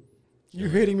 You're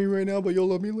hating me right now, but you'll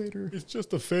love me later. It's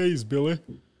just a phase, Billy.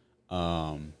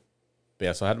 But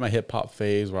yeah, so I had my hip hop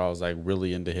phase where I was like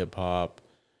really into hip hop,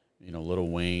 you know, Lil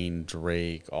Wayne,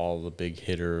 Drake, all the big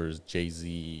hitters,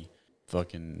 Jay-Z,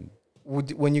 fucking.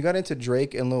 When you got into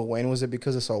Drake and Lil Wayne, was it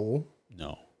because of Saul?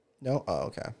 No. No? Oh,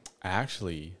 okay.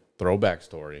 Actually, throwback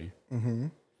story.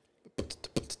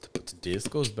 This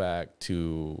goes back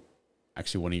to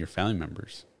actually one of your family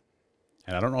members.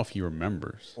 And I don't know if he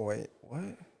remembers. Wait,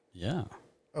 what? Yeah.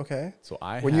 Okay. So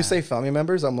when you say family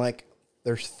members, I'm like,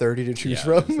 there's 30 to choose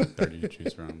from. There's 30 to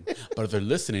choose from. But if they're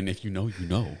listening, if you know, you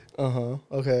know.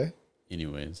 Okay.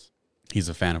 Anyways, he's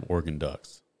a fan of Oregon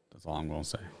Ducks. That's all I'm going to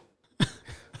say.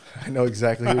 I know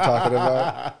exactly who you're talking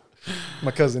about.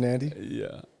 My cousin Andy.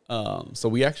 Yeah. So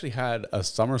we actually had a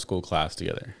summer school class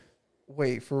together.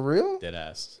 Wait, for real? Dead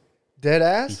ass. Dead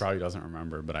ass? He probably doesn't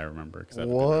remember, but I remember.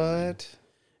 What?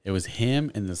 It was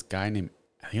him and this guy named,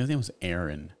 I think his name was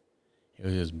Aaron. It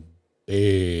was just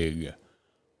big,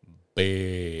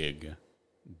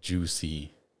 juicy. You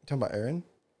talking about Aaron?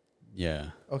 Yeah.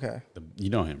 Okay. You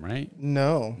know him, right?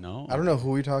 No. No? I don't know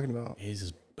who you're talking about. He's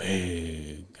this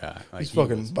big guy. Like he's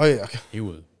fucking big. He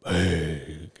was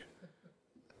big.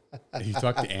 If you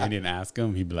talk to Andy and ask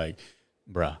him, he'd be like,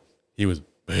 bruh, he was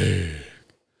big.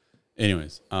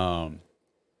 Anyways, so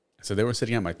they were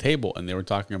sitting at my table and they were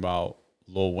talking about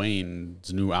Lil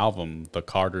Wayne's new album, The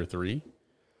Carter 3.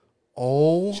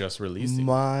 Oh, just releasing.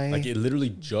 my Like it literally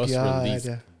just God. released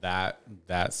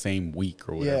that same week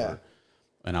or whatever. Yeah.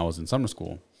 And I was in summer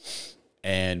school.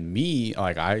 And me,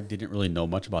 like I didn't really know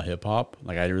much about hip hop.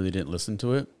 Like I really didn't listen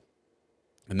to it.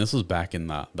 And this was back in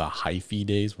the hyphy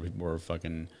days where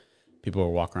fucking people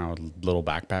were walking around with little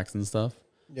backpacks and stuff.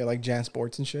 Yeah, like Jan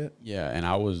Sports and shit. Yeah, and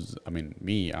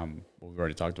we've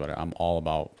already talked about it. I'm all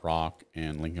about rock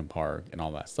and Linkin Park and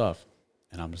all that stuff.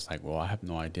 And I'm just like, well, I have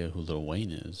no idea who Lil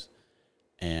Wayne is.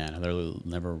 And I literally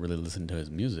never really listened to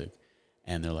his music.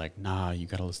 And they're like, nah, you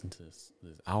got to listen to this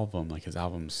album. Like his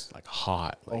album's like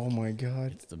hot. Like, Oh my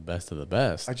God. it's the best of the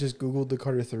best. I just Googled the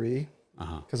Carter 3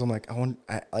 because I'm like,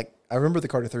 I remember the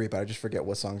Carter 3, but I just forget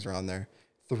what songs are on there.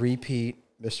 3-Peat,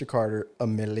 Mr. Carter, a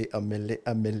milli.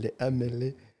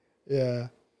 Yeah.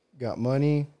 Got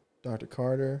Money, Dr.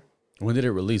 Carter. When did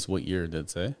it release? What year did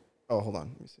it say? Oh, hold on.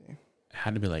 Let me see. It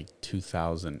had to be like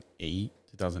 2008,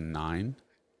 2009.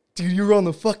 Dude, you were on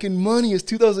the fucking money. It's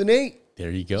 2008. There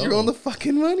you go. You're on the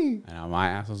fucking money. And my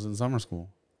ass was in summer school.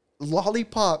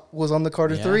 Lollipop was on the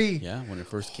Carter 3. Yeah, when it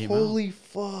first came out. Holy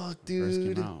fuck, dude.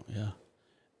 First came out, yeah.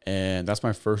 And that's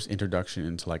my first introduction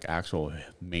into like actual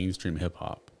mainstream hip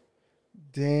hop.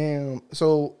 Damn.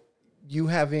 So you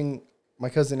having my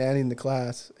cousin Annie in the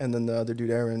class and then the other dude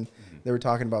Aaron, they were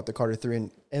talking about the Carter 3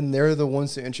 and they're the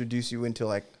ones to introduce you into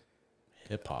like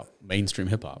hip hop, mainstream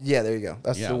hip hop. Yeah, there you go.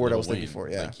 That's the word I was looking for.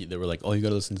 Yeah. Like they were like, oh, you got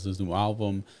to listen to this new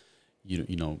album.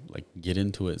 You know, like get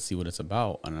into it, see what it's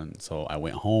about. And then, so I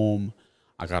went home.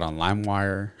 I got on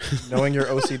LimeWire. Knowing your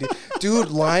OCD. Dude,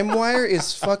 LimeWire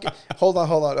is fucking... Hold on.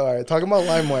 All right, talking about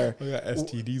LimeWire. I got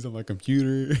STDs on my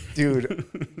computer. Dude,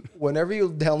 whenever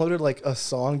you downloaded like a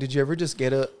song, did you ever just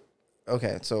get a...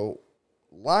 Okay, so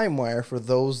LimeWire, for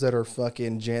those that are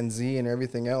fucking Gen Z and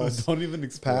everything else... Don't even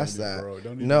explain past it, that. bro.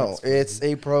 Don't even No, explain it's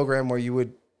a program where you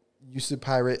would used to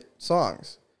pirate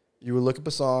songs. You would look up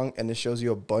a song and it shows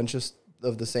you a bunch of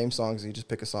the same songs. And you just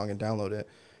pick a song and download it.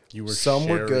 You were some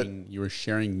sharing, were good. You were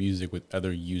sharing music with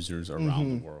other users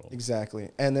around the world.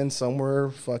 Exactly. And then some were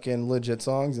fucking legit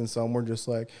songs and some were just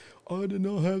like, I did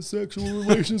not have sexual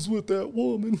relations with that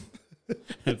woman.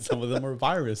 And some of them were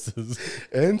viruses.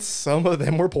 And some of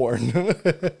them were porn.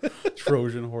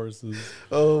 Trojan horses.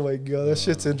 Oh my God. That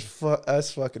shit's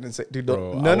that's fucking insane. Dude,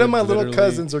 Bro, none of my little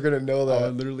cousins are going to know I that.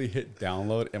 would literally hit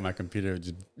download and my computer would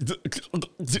just...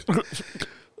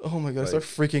 Oh my God. I start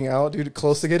freaking out, dude.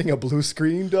 Close to getting a blue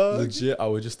screen, dog. Legit, I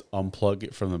would just unplug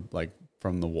it from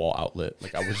the wall outlet.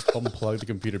 Like I would just unplug the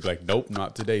computer, be like, nope,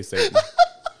 not today, Satan.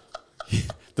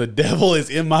 The devil is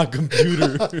in my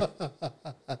computer.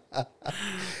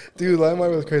 Dude,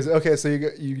 LimeWire was crazy. Okay, so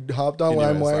you hopped on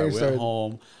LimeWire. So I went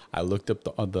home. I looked up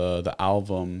the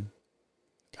album.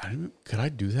 Could I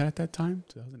do that at that time?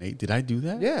 2008. Did I do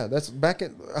that? Yeah, that's back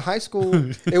in high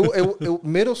school.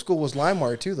 Middle school was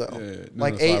LimeWire too,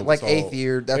 though. Eighth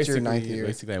year. That's your ninth year.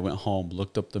 Basically, I went home,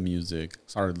 looked up the music,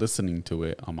 started listening to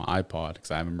it on my iPod because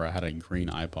I remember I had a green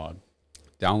iPod.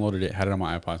 Downloaded it, had it on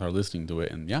my iPod, started listening to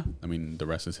it, and yeah, I mean the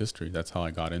rest is history. That's how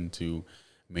I got into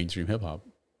mainstream hip hop.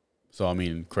 So I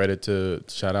mean,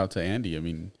 shout out to Andy. I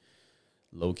mean,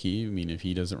 low key. I mean, if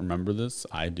he doesn't remember this,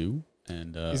 I do.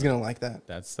 And he's gonna like that.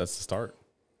 That's the start.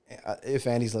 If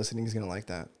Andy's listening, he's gonna like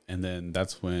that. And then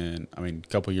that's when, I mean, a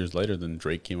couple years later, then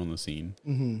Drake came on the scene,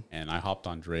 and I hopped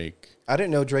on Drake. I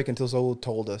didn't know Drake until Soul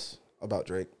told us about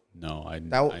Drake. No, I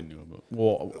knew about.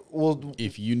 Well,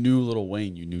 if you knew Lil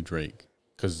Wayne, you knew Drake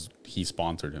because he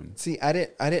sponsored him. See, I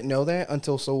didn't know that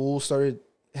until Soul started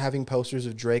having posters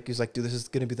of Drake. He's like, dude, this is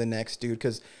gonna be the next dude,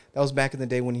 because that was back in the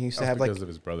day when he used to have because of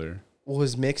his brother. Well,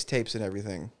 his mixtapes and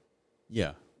everything.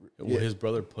 Yeah. Well, his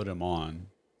brother put him on.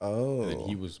 Oh. And then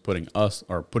he was putting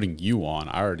you on.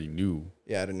 I already knew.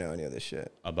 Yeah, I didn't know any of this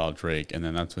shit about Drake. And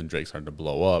then that's when Drake started to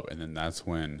blow up. And then that's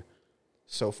when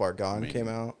So Far Gone came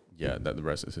out. Yeah, the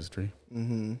rest is history.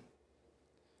 Mm-hmm.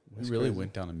 We really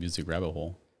went down a music rabbit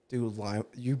hole. Dude,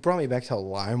 you brought me back to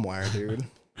LimeWire, dude.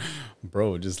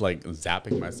 Bro, just like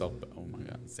zapping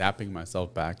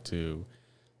myself back to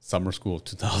summer school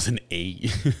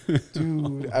 2008.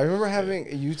 Dude, I remember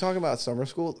you talking about summer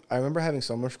school. I remember having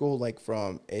summer school like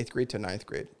from 8th grade to 9th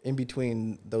grade. In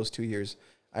between those 2 years,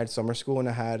 I had summer school, and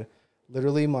I had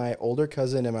literally my older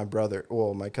cousin and my brother.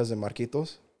 Well, my cousin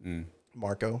Marquitos,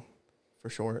 Marco for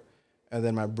short, and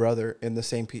then my brother in the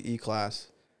same PE class.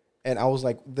 And I was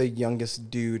like the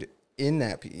youngest dude in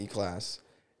that PE class.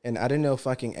 And I didn't know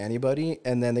fucking anybody.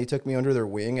 And then they took me under their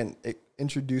wing and it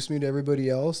introduced me to everybody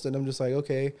else. And I'm just like,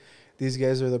 okay, these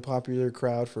guys are the popular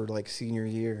crowd for like senior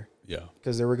year. Yeah.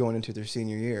 Because they were going into their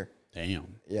senior year.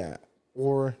 Damn. Yeah.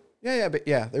 Or, they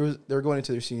were going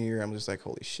into their senior year. I'm just like,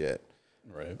 holy shit.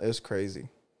 Right. It was crazy,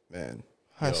 man.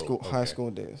 High school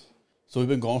days. So we've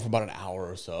been going for about an hour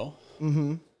or so.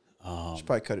 Mm-hmm. Should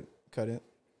probably cut it.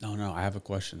 No, I have a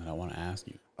question that I want to ask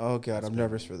you. Oh God, I'm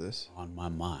nervous for this. On my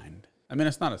mind. I mean,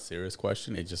 it's not a serious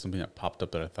question. It's just something that popped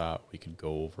up that I thought we could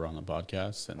go over on the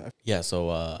podcast. And yeah, so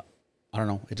I don't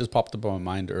know. It just popped up on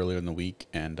my mind earlier in the week,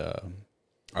 and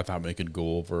I thought we could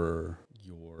go over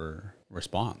your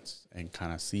response and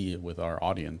kind of see with our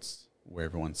audience where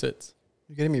everyone sits.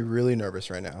 You're getting me really nervous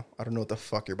right now. I don't know what the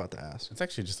fuck you're about to ask. It's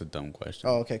actually just a dumb question.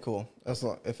 Oh, okay, cool.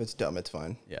 If it's dumb, it's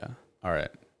fine. Yeah. All right.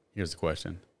 Here's the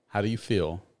question. How do you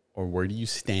feel, or where do you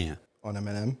stand on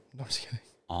Eminem? No, I'm just kidding.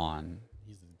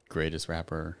 He's the greatest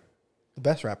rapper. The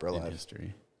best rapper in alive.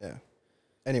 history. Yeah.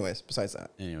 Anyways, besides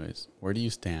that. Where do you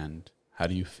stand? How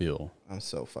do you feel? I'm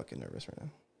so fucking nervous right now.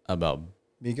 About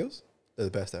Migos? They're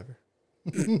the best ever.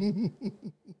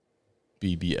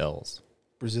 BBLs.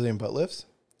 Brazilian butt lifts?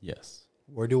 Yes.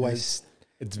 Where do I... It's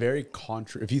very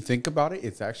if you think about it,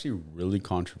 it's actually really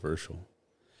controversial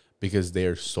because they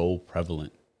are so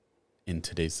prevalent in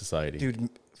today's society. Dude,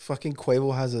 fucking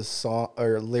Quavo has a song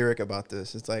or a lyric about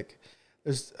this. It's like,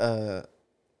 it's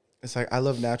like, I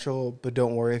love natural, but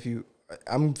don't worry if you...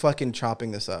 I'm fucking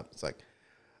chopping this up. It's like,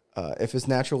 if it's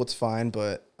natural, it's fine,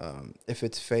 but if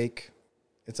it's fake,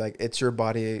 it's like, it's your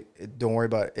body. Don't worry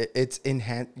about it.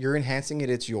 You're enhancing it.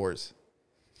 It's yours.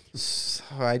 So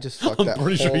I just fucked that. I'm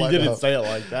pretty sure you didn't say it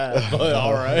like that, but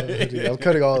all right. Dude, I'm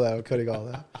cutting all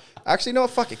that. Actually, no,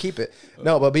 fuck it. Keep it.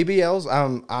 No, but BBLs,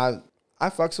 I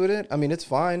fucks with it. I mean, it's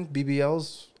fine.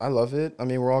 BBLs, I love it. I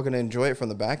mean, we're all going to enjoy it from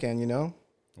the back end, you know?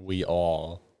 We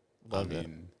all love it.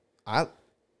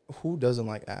 Who doesn't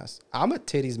like ass? I'm a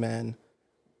titties man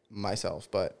myself,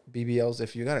 but BBLs,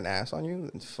 if you got an ass on you,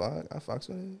 then fuck, I fucks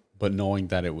with it. But knowing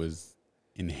that it was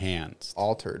enhanced,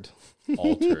 altered,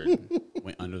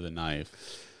 went under the knife,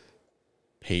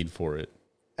 paid for it.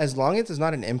 As long as it's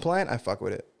not an implant, I fuck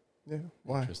with it. Yeah,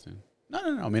 why? Interesting.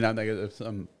 No. I mean, I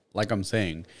think like I'm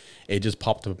saying, it just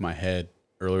popped up in my head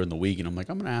earlier in the week, and I'm like,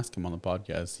 I'm gonna ask him on the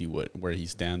podcast, see where he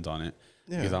stands on it,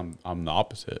 because I'm the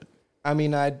opposite. I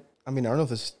mean, I don't know if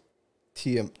this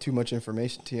too much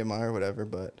information, TMI or whatever,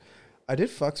 but I did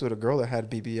fucks with a girl that had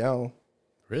BBL.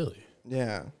 Really?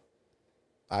 Yeah.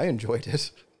 I enjoyed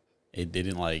it. It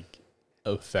didn't like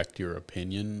affect your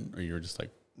opinion, or you were just like,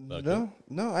 no.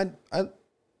 I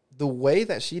the way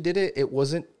that she did it, it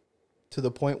wasn't to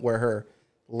the point where her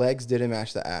legs didn't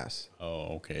match the ass.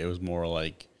 Oh, okay. It was more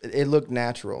like it looked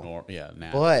natural.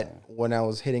 Natural. But when I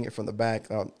was hitting it from the back,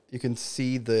 you can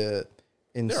see the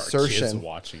insertion. There are kids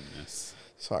watching this.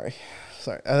 Sorry.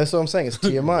 That's what I'm saying. It's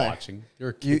TMI. Watching.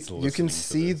 You can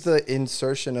see the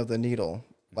insertion of the needle.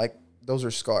 Like, those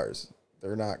are scars.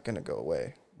 They're not going to go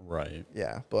away. Right.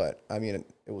 Yeah, but, I mean,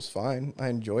 it was fine. I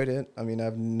enjoyed it. I mean, I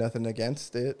have nothing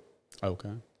against it.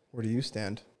 Okay. Where do you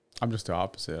stand? I'm just the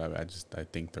opposite. I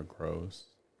think they're gross.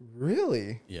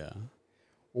 Really? Yeah.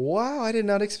 Wow, I did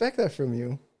not expect that from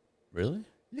you. Really?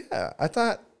 Yeah. I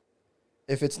thought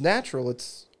if it's natural,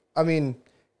 it's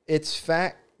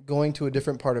fat going to a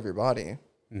different part of your body.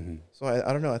 Mm-hmm. So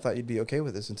I don't know. I thought you'd be okay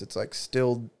with it since it's like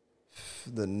still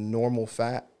the normal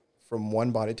fat from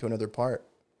one body to another part.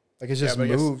 Like it's just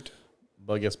moved.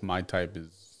 But I guess my type is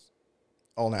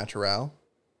all natural.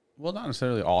 Well, not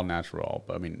necessarily all natural,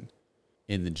 but I mean,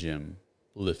 in the gym,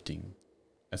 lifting,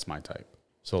 that's my type.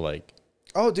 So like,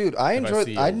 oh, dude, I enjoy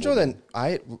the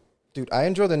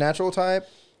natural type.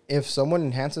 If someone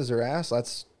enhances their ass,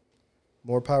 that's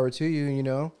more power to you. You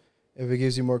know, if it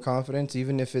gives you more confidence,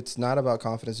 even if it's not about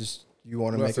confidence, just you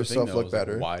want to make yourself look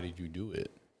better. Like, why did you do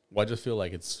it? Well, I just feel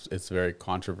like it's very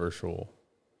controversial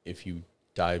if you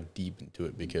dive deep into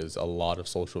it, because a lot of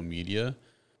social media,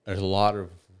 there's a lot of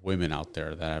women out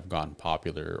there that have gotten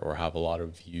popular or have a lot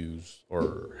of views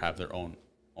or have their own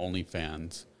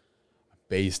OnlyFans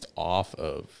based off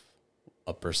of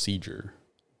a procedure,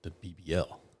 the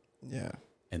BBL. Yeah.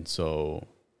 And so,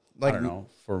 like, I don't know.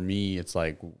 For me, it's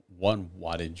like, one,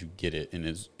 why did you get it? And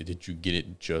did you get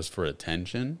it just for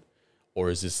attention? Or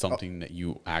is this something that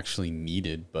you actually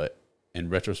needed? But in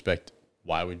retrospect,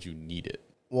 why would you need it?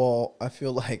 Well, I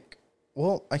feel like,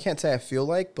 I can't say I feel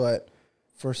like, but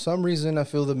for some reason, I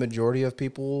feel the majority of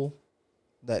people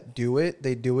that do it,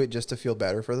 they do it just to feel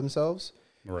better for themselves.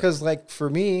 Because, like, for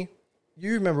me,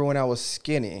 you remember when I was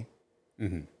skinny,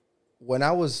 mm-hmm. when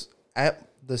I was at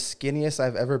the skinniest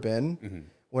I've ever been, mm-hmm.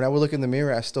 when I would look in the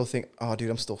mirror, I still think, oh, dude,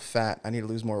 I'm still fat. I need to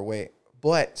lose more weight.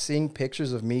 But seeing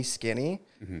pictures of me skinny,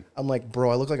 mm-hmm. I'm like,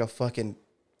 bro, I look like a fucking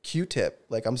Q-tip.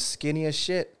 Like, I'm skinny as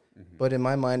shit. Mm-hmm. But in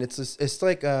my mind, it's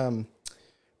like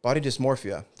body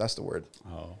dysmorphia. That's the word.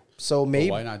 Oh. So maybe.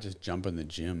 But why not just jump in the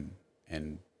gym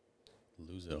and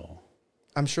lose it all?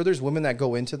 I'm sure there's women that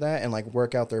go into that and like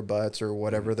work out their butts or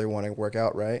whatever they want to work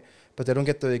out, right? But they don't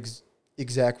get the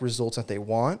exact results that they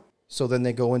want. So then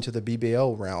they go into the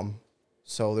BBL realm.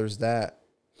 So there's that.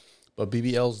 But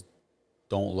BBLs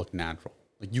don't look natural.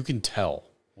 Like you can tell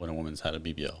when a woman's had a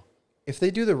BBL. If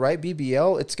they do the right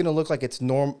BBL, it's gonna look like it's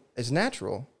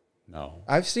natural. No.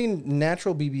 I've seen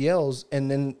natural BBLs and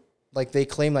then like they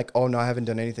claim like, oh no, I haven't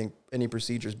done any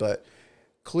procedures, but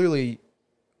clearly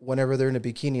whenever they're in a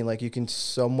bikini, like you can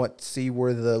somewhat see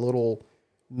where the little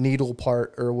needle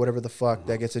part or whatever the fuck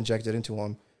that gets injected into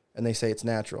them, and they say it's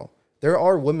natural. There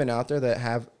are women out there that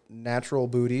have natural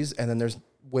booties, and then there's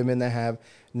women that have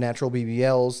natural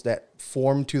BBLs that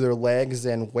form to their legs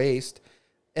and waist,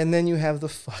 and then you have the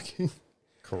fucking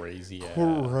crazy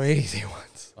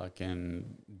ones.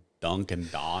 Fucking Dunkin'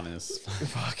 Donuts.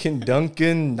 Fucking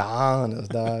Dunkin' Donuts,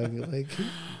 dog. Like,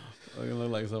 it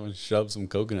look like someone shoved some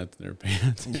coconuts in their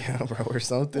pants. Yeah, bro, or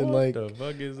something. What like the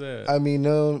fuck is that? I mean,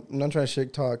 no, I'm not trying to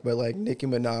shit talk, but like Nicki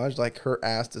Minaj, like her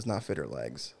ass does not fit her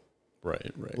legs.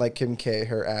 Right. Like Kim K,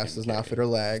 her ass does not fit her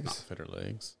legs. Not fit her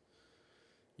legs.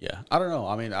 Yeah, I don't know.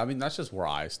 I mean, that's just where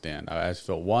I stand. I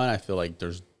feel like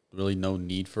there's really no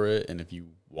need for it, and if you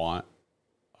want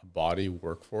a body,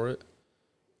 work for it,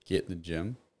 get in the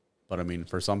gym. But I mean,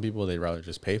 for some people, they'd rather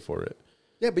just pay for it.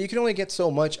 Yeah, but you can only get so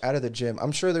much out of the gym.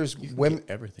 I'm sure there's women get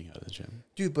everything out of the gym,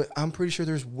 dude. But I'm pretty sure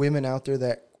there's women out there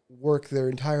that work their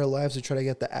entire lives to try to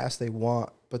get the ass they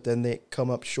want, but then they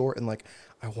come up short and like,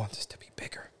 I want this to be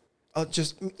bigger.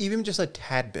 Even just a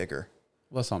tad bigger.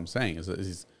 Well, that's what I'm saying.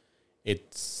 Is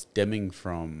it's stemming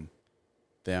from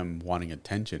them wanting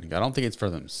attention. I don't think it's for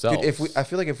themselves. Dude, I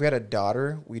feel like if we had a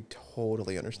daughter, we'd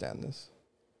totally understand this.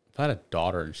 If I had a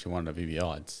daughter and she wanted a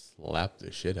BBL, I'd slap the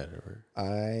shit out of her.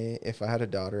 If I had a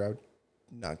daughter, I would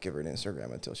not give her an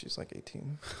Instagram until she's like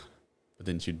 18. But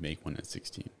then she'd make one at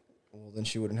 16. Well, then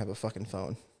she wouldn't have a fucking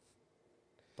phone.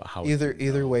 But how?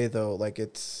 Either way, though, like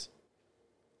it's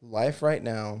life right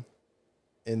now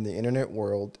in the internet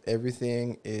world.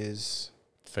 Everything is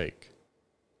fake.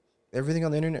 Everything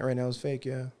on the internet right now is fake.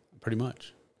 Yeah. Pretty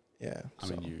much. Yeah. I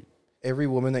mean, every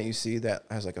woman that you see that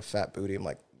has like a fat booty, I'm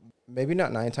like, maybe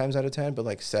not 9 times out of 10, but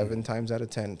like 7 times out of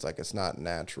 10, it's like it's not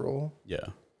natural. Yeah.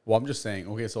 Well, I'm just saying.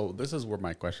 Okay, so this is where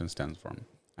my question stems from.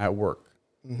 At work,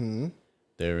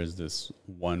 there is this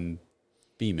one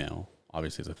female.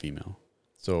 Obviously, it's a female.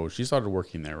 So she started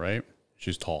working there, right?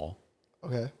 She's tall.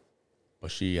 Okay.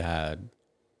 But she had,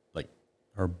 like,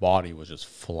 her body was just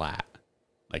flat.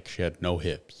 Like, she had no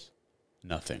hips,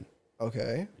 nothing.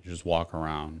 Okay. You just walk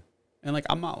around. And, like,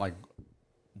 I'm not, like,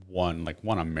 one,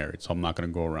 I'm married, so I'm not going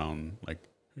to go around, like,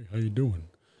 hey, how you doing?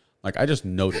 Like, I just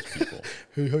notice people.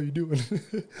 Hey, how you doing?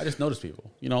 I just notice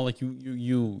people. You know, like,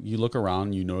 you look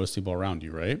around, you notice people around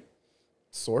you, right?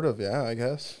 Sort of, yeah, I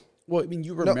guess. Well, I mean,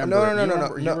 you remember.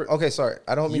 No. Okay, sorry.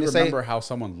 I don't mean to say. You remember how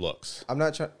someone looks. I'm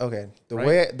not trying. Okay,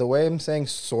 Right? the way I'm saying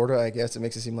sorta, I guess it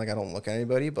makes it seem like I don't look at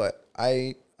anybody, but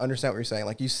I understand what you're saying.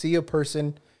 Like you see a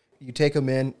person, you take them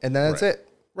in, and then that's it.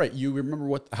 Right. You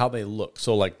remember how they look.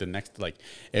 So like the next, like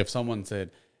if someone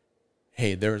said,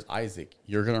 "Hey, there's Isaac,"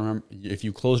 you're gonna remember. If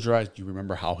you close your eyes, you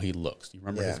remember how he looks. You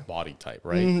remember his body type,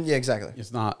 right? Yeah, exactly.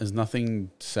 It's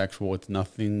nothing sexual. It's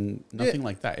nothing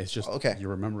like that. It's just you're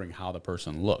remembering how the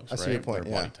person looks. I see your point.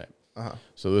 Their body type.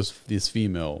 So this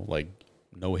female, like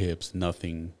no hips,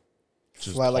 nothing,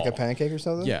 just flat tall. like a pancake or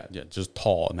something. Yeah, just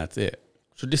tall, and that's it.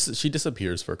 So she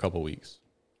disappears for a couple weeks.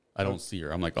 I don't see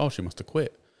her. I'm like, oh, she must have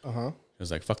quit. She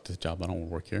was like, fuck this job. I don't want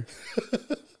to work here.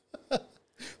 They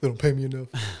don't pay me enough.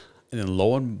 And then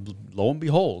lo and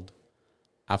behold,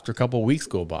 after a couple of weeks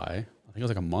go by, I think it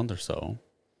was like a month or so,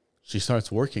 she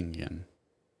starts working again.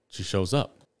 She shows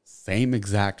up. Same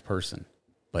exact person.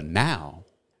 But now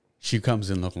she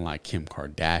comes in looking like Kim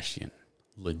Kardashian.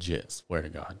 Legit, swear to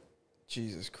God.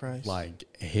 Jesus Christ. Like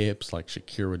hips, like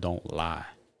Shakira don't lie.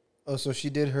 Oh, so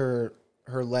she did her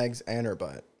legs and her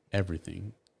butt.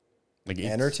 Everything. Like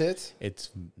and her tits? It's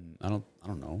I don't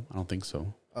know. I don't think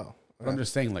so. Oh. Okay. But I'm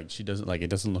just saying, like, she doesn't, like, it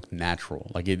doesn't look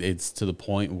natural. Like it's to the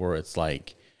point where it's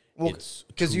like, it's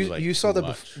because you saw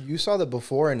the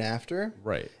before and after,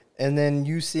 right? And then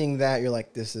you seeing that, you're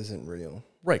like, this isn't real,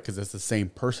 right? Because it's the same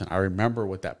person. I remember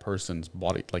what that person's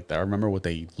body like. I remember what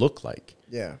they look like.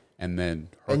 Yeah. And then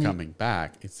her coming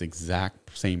back, it's the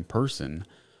exact same person,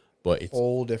 but it's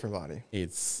whole different body.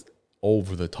 It's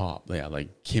over the top. Yeah,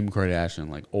 like Kim Kardashian,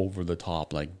 like over the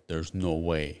top. Like there's no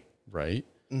way, right?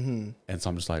 And so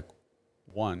I'm just like,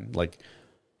 one, like,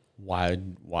 why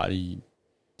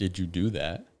did you do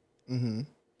that? And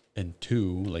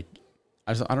two, like,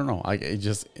 I don't know. It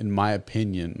just, in my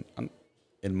opinion,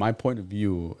 in my point of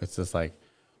view, it's just like,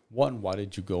 one, why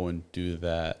did you go and do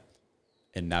that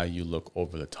and now you look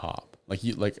over the top. Like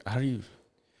you like how do you?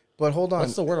 But hold on.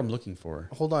 What's the word I'm looking for?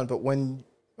 Hold on. But when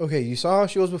you saw how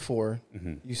she was before,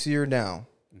 you see her now.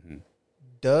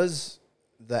 Does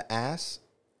the ass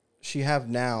she have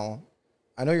now?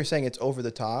 I know you're saying it's over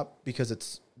the top because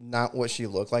it's not what she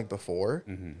looked like before.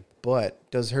 But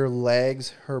does her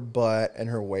legs, her butt, and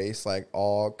her waist like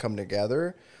all come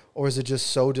together? Or is it just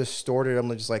so distorted? I'm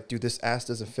just like, dude, this ass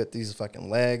doesn't fit these fucking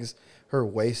legs. Her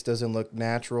waist doesn't look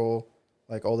natural.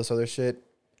 Like all this other shit.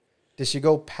 Did she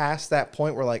go past that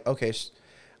point where like, okay,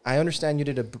 I understand you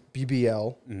did a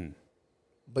BBL,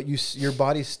 but your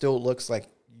body still looks like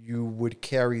you would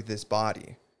carry this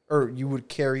body. Or you would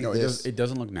carry this. It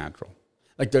doesn't look natural.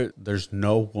 Like there's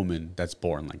no woman that's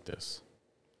born like this.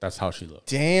 That's how she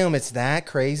looks. Damn, it's that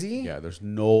crazy? Yeah, there's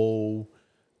no,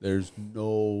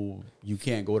 you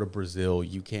can't go to Brazil.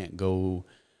 You can't go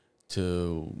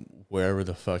to wherever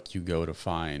the fuck you go to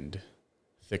find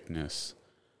thickness.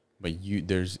 But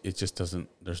there's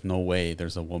no way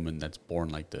there's a woman that's born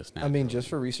like this now. I mean, just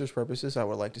for research purposes, I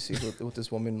would like to see what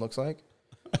this woman looks like.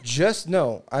 Just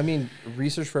no. I mean,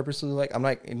 research purposes, like I'm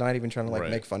not even trying to like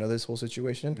make fun of this whole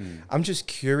situation. I'm just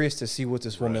curious to see what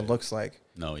this woman looks like.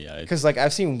 No, yeah. Because like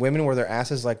I've seen women where their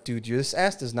ass is like, dude, this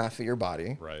ass does not fit your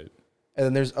body. Right. And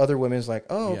then there's other women's like,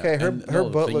 oh, okay, her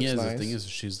butt looks nice. The thing is,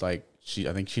 she's like,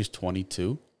 I think she's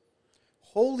 22.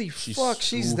 Holy fuck,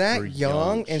 she's that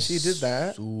young and she did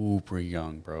that? Super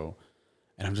young, bro.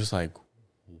 And I'm just like,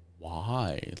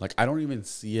 why? Like, I don't even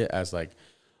see it as like,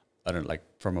 I don't like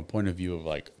from a point of view of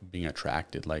like being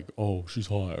attracted, like, oh, she's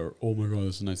hot, or oh my god,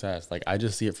 this is a nice ass. Like, I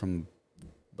just see it from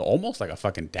almost like a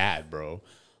fucking dad, bro.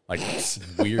 Like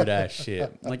weird ass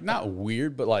shit. Like not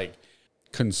weird, but like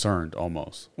concerned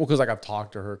almost. Well, because like I've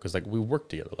talked to her because like we work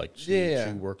together. Like she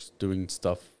works doing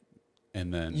stuff,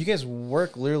 and then you guys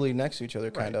work literally next to each other,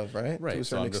 kind of, right? Right.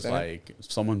 So I'm just like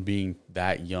someone being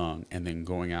that young and then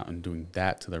going out and doing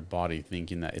that to their body,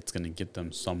 thinking that it's going to get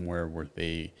them somewhere where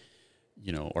they,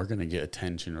 you know, are going to get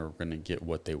attention or going to get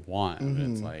what they want.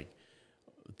 And it's like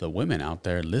the women out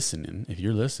there listening, if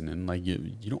you're listening, like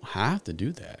you don't have to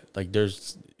do that. Like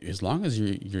there's, as long as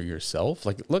you're yourself,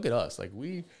 like look at us, like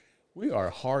we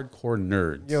are hardcore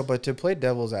nerds. Yo, but to play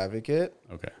devil's advocate,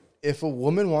 okay, if a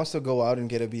woman wants to go out and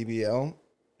get a BBL,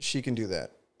 she can do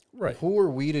that. Right. Who are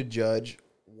we to judge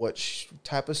what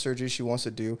type of surgery she wants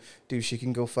to do? Dude, she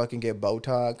can go fucking get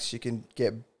Botox. She can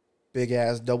get big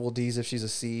ass double D's if she's a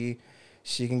C.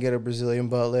 She can get a Brazilian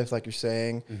butt lift, like you're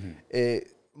saying.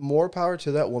 More power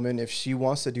to that woman. If she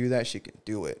wants to do that, she can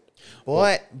do it.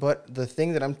 But the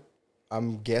thing that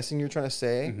I'm guessing you're trying to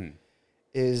say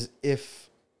is if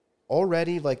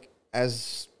already like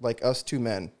as like us two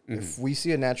men, if we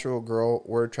see a natural girl,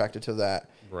 we're attracted to that.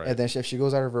 Right. And then if she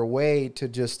goes out of her way to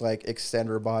just like extend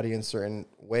her body in certain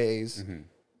ways,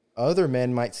 other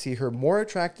men might see her more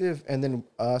attractive, and then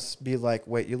us be like,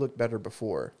 "Wait, you looked better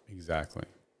before." Exactly.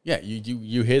 Yeah,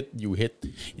 you hit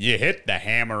the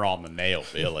hammer on the nail,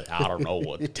 Billy. I don't know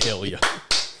what to tell you.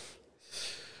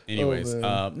 Anyways,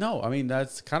 no, I mean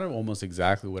that's kind of almost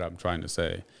exactly what I'm trying to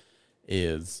say.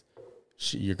 Is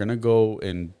you're gonna go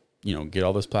and get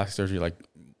all this plastic surgery? Like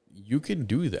you can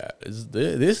do that.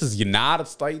 This is United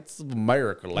States of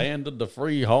America, land of the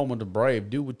free, home of the brave.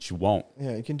 Do what you want.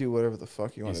 Yeah, you can do whatever the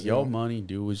fuck you want to do. It's your money.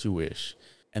 Do what you wish,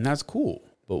 and that's cool.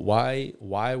 But why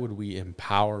would we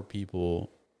empower people?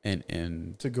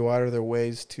 And to go out of their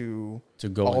ways to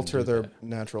go alter their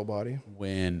natural body.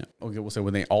 When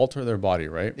they alter their body,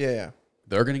 right? Yeah.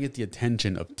 They're going to get the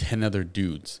attention of 10 other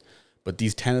dudes. But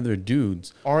these 10 other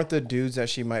dudes aren't the dudes that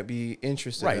she might be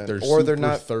interested in. Right. They're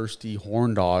not thirsty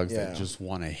horn dogs that just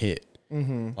want to hit.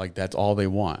 Like that's all they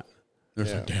want.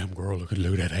 There's a damn girl. Look at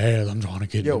that ass. I'm trying to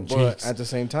get them but cheeks. At the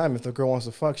same time, if the girl wants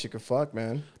to fuck, she could fuck,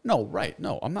 man. No, right.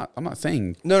 No, I'm not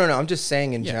saying. No. I'm just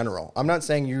saying in general. I'm not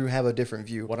saying you have a different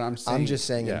view. What I'm saying. I'm just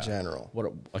saying in general.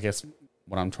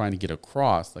 What I'm trying to get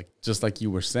across, like just like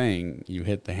you were saying, you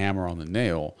hit the hammer on the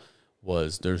nail.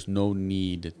 Was there's no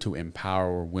need to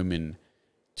empower women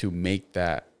to make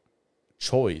that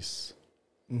choice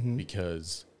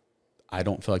because I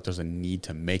don't feel like there's a need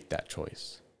to make that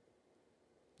choice.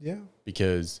 Yeah.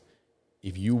 Because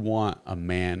if you want a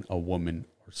man, a woman,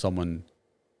 or someone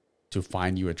to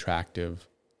find you attractive,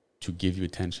 to give you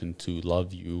attention, to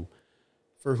love you.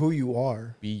 For who you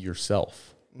are. Be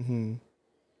yourself. Be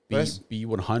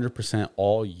 100%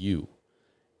 all you.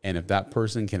 And if that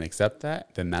person can accept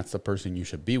that, then that's the person you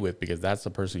should be with because that's the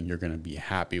person you're going to be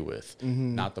happy with.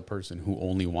 Not the person who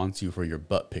only wants you for your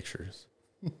butt pictures.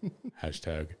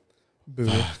 Hashtag.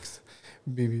 Facts.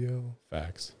 BBL.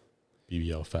 Facts.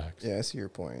 BBL facts. Yeah, I see your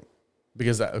point.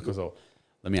 Because so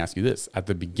let me ask you this. At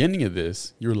the beginning of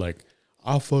this, you're like,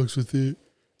 I fucks with it.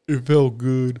 It felt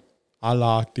good. I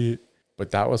liked it.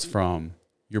 But that was from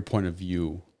your point of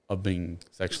view of being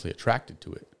sexually attracted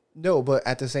to it. No, but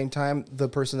at the same time, the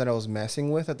person that I was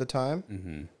messing with at the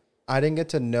time, I didn't get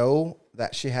to know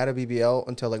that she had a BBL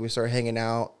until like we started hanging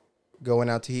out, going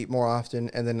out to eat more often.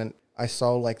 And then I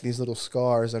saw like these little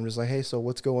scars. I'm just like, hey, so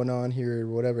what's going on here or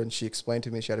whatever? And she explained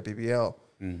to me she had a BBL.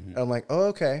 And I'm like, oh,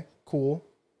 okay, cool.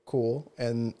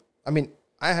 And I mean,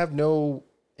 I have no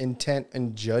intent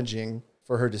in judging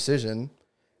for her decision.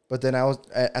 But then I was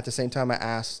at the same time, I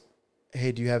asked,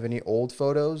 hey, do you have any old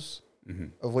photos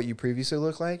of what you previously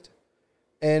looked like?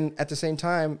 And at the same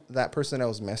time, that person I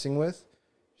was messing with,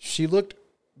 she looked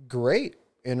great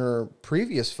in her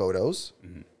previous photos.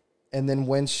 And then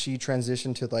when she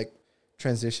transitioned to like,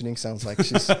 transitioning sounds like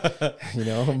she's,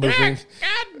 moving,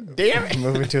 God damn it,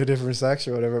 moving to a different sex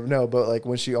or whatever. No, but like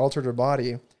when she altered her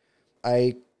body,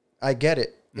 I get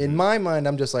it. In my mind,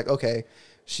 I'm just like, okay,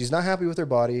 she's not happy with her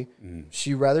body.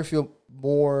 She rather feel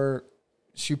more.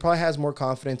 She probably has more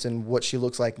confidence in what she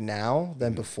looks like now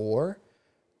than before.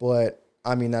 But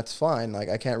I mean, that's fine. Like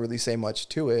I can't really say much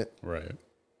to it. Right.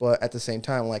 But at the same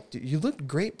time, like dude, you looked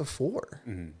great before.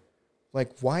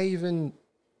 Like why even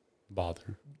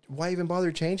bother? Why even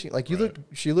bother changing? Like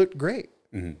she looked great.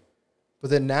 But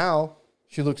then now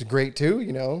she looks great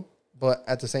too, But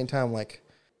at the same time, like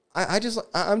I'm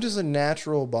just a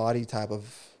natural body type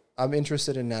of. I'm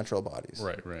interested in natural bodies.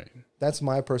 Right. That's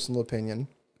my personal opinion.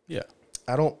 Yeah.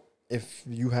 If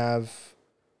you have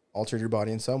altered your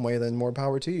body in some way, then more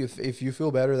power to you. If you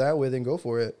feel better that way, then go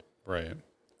for it. Right.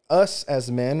 Us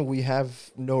as men, we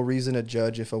have no reason to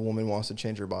judge if a woman wants to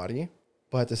change her body.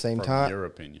 But at the same time, your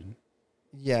opinion.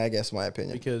 Yeah, I guess my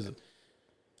opinion. Because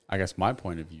I guess my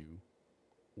point of view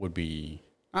would be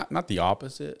not the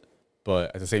opposite,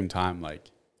 but at the same time,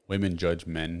 like women judge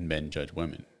men, men judge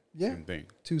women. Yeah. Same thing.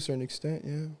 To a certain extent,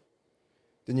 yeah.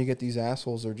 Then you get these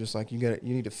assholes that are just like, you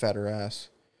need a fatter ass.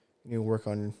 You need to work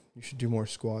on, you should do more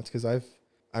squats. Because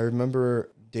I remember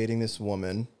dating this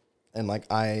woman, and like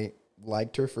I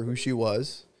liked her for who she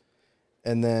was.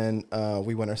 And then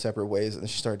we went our separate ways, and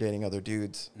she started dating other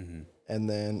dudes. And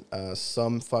then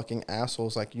some fucking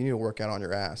assholes like, you need to work out on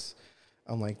your ass.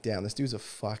 I'm like, damn, this dude's a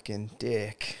fucking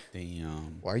dick.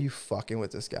 Damn. Why are you fucking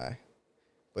with this guy?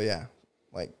 But yeah,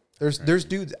 like there's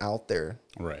dudes out there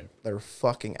right that are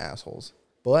fucking assholes.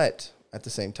 But at the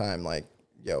same time, like,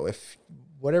 yo, if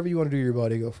whatever you want to do to your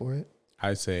body, go for it.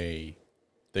 I say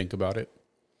think about it.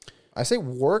 I say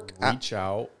reach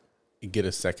out and get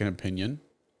a second opinion.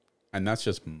 And that's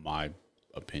just my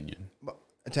opinion.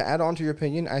 To add on to your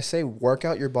opinion, I say work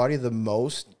out your body the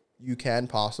most you can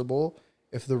possible.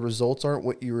 If the results aren't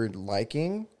what you were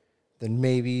liking, then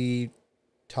maybe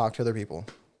talk to other people.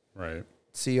 Right.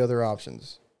 See other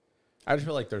options. I just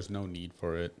feel like there's no need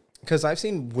for it. Because I've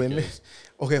seen women.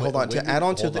 Okay, hold on. To add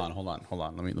on to the. Hold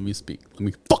on. Let me speak. Let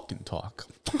me fucking talk.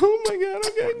 Oh my god!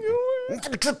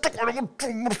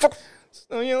 Okay,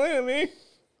 don't yell at me.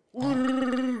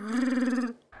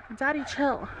 Daddy,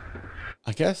 chill.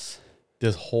 I guess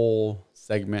this whole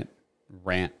segment,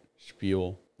 rant,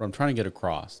 spiel, what I'm trying to get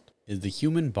across is the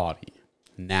human body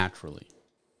naturally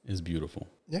is beautiful.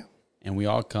 Yeah. And we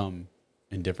all come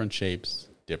in different shapes,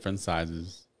 different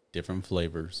sizes, different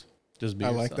flavors. Just be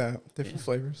yourself. I like that. Different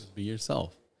flavors. Just be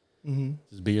yourself.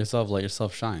 Just be yourself. Let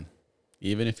yourself shine.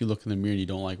 Even if you look in the mirror and you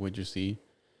don't like what you see,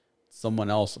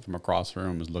 someone else from across the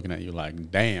room is looking at you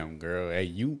like, damn, girl, hey,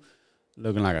 you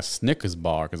looking like a Snickers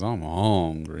bar because I'm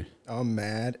hungry. I'm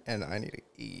mad and I need to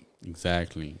eat.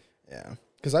 Exactly. Yeah.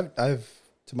 Because I've,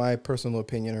 to my personal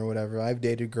opinion or whatever, I've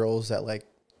dated girls that like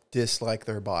dislike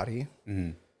their body.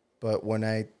 But when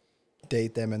I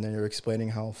date them and then you're explaining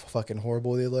how fucking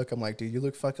horrible they look, I'm like, dude, you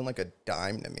look fucking like a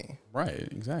dime to me. Right.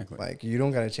 Exactly. Like, you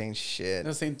don't got to change shit.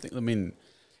 The same thing.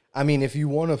 I mean, if you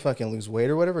want to fucking lose weight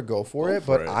or whatever, go for it.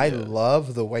 But I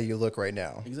love the way you look right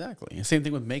now. Exactly. And same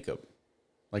thing with makeup.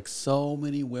 Like, so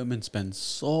many women spend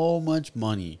so much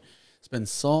money, spend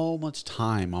so much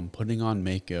time on putting on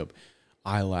makeup,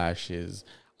 eyelashes,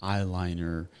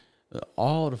 eyeliner,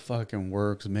 all the fucking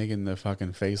works, making the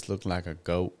fucking face look like a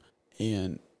goat.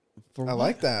 And I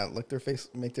like that. Make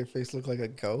their face look like a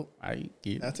goat.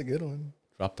 That's a good one.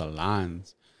 Drop the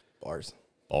lines. Bars.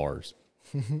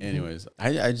 Anyways,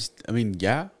 I mean,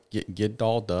 yeah, get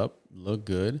dolled up, look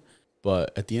good.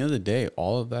 But at the end of the day,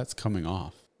 all of that's coming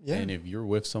off. Yeah. And if you're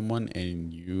with someone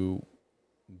and you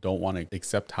don't want to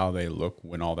accept how they look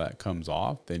when all that comes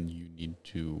off, then you need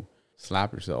to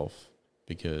slap yourself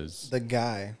because the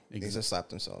guy needs to slap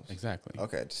themselves. Exactly.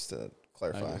 Okay, just to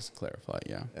clarify.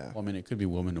 Yeah. Well, I mean, it could be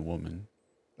woman to woman.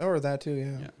 Or that too,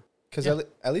 yeah. Because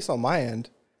at least on my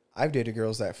end, I've dated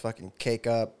girls that fucking cake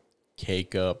up.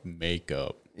 Cake up,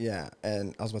 makeup. Yeah,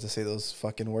 and I was about to say those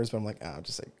fucking words, but I'm like, I'll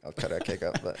just say, I'll cut out cake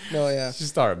up. But no, yeah. Just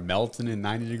start melting in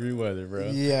 90-degree weather, bro.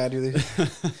 Yeah, dude.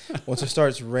 Once it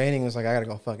starts raining, it's like, I gotta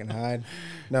go fucking hide.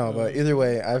 No, but either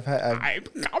way, I'm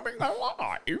coming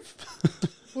alive.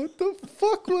 What the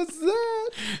fuck was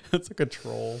that? That's like a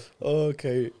troll.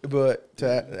 Okay, but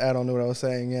to add on to what I was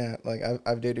saying, yeah, like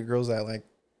I've dated girls that like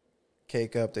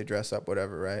cake up, they dress up,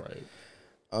 whatever, right?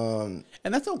 And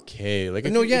that's okay. Like,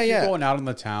 if, no, if you're going out in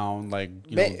the town, like,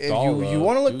 you know, if you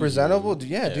want to look presentable, do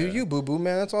you, boo boo,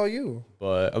 man? That's all you.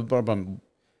 But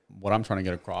what I'm trying to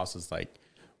get across is like,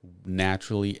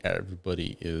 naturally,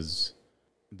 everybody is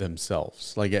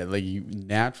themselves. Like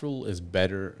natural is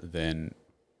better than,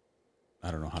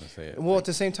 I don't know how to say it. Well, at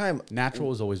the same time,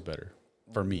 natural is always better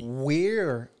for me.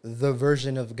 We're the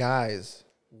version of guys.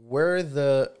 We're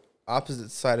the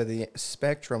opposite side of the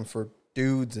spectrum for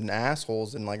dudes and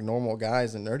assholes and like normal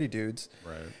guys and nerdy dudes.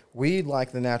 Right. We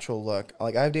like the natural look.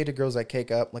 Like, I've dated girls that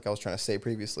cake up, like I was trying to say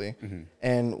previously,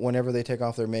 and whenever they take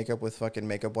off their makeup with fucking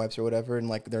makeup wipes or whatever, and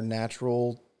like their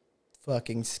natural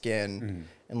fucking skin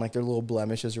and like their little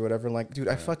blemishes or whatever, like, dude,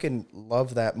 I fucking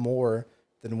love that more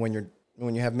than when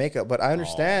you have makeup. But I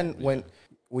understand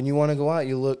when you want to go out,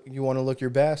 you want to look your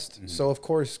best. So of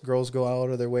course girls go out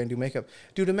of their way and do makeup.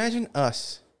 Dude, imagine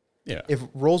us. Yeah. If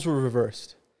roles were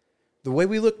reversed. The way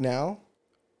we look now,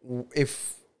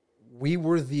 if we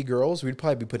were the girls, we'd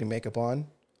probably be putting makeup on.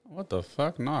 What the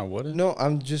fuck? No, I wouldn't. No,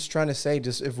 I'm just trying to say,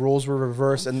 just if roles were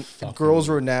reversed and girls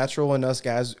were natural and us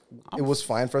guys, it was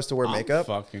fine for us to wear makeup.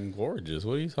 Fucking gorgeous.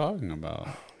 What are you talking about?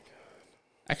 Oh,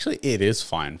 actually, it is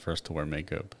fine for us to wear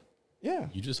makeup. Yeah.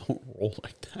 You just don't roll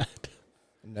like that.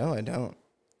 No, I don't.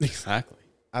 Exactly.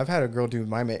 I've had a girl do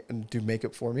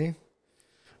makeup for me.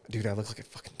 Dude, I look like a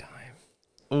fucking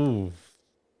dime. Ooh.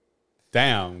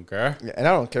 Damn, girl. Yeah, and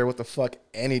I don't care what the fuck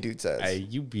any dude says. Hey,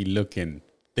 you be looking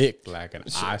thick like an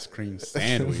ice cream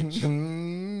sandwich.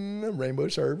 Rainbow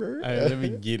sherbet. Hey, let me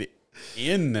get it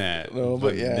in that. No,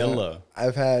 but vanilla. Yeah,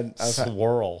 I've had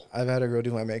swirl. I've had a girl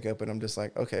do my makeup, and I'm just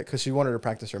like, okay, because she wanted to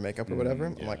practice her makeup or whatever.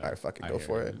 I'm like, all right, fucking go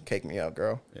for it. Cake me up,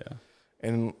 girl. Yeah.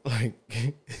 And like,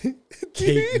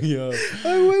 cake me up.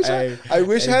 I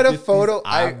wish I had a photo.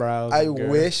 I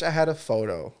wish I had a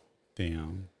photo.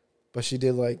 Damn. But she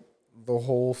did like the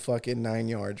whole fucking 9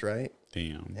 yards, right?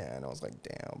 Damn. Yeah, and I was like,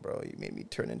 damn, bro, you made me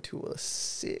turn into a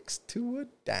 6 to a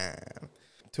dime.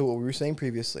 To what we were saying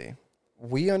previously,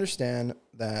 we understand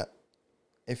that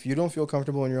if you don't feel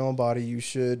comfortable in your own body, you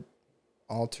should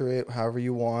alter it however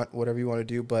you want, whatever you want to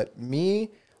do. But me,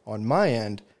 on my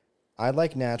end, I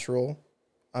like natural.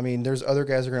 I mean, there's other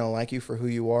guys that are going to like you for who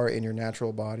you are in your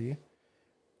natural body.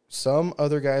 Some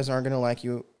other guys aren't going to like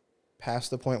you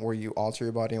past the point where you alter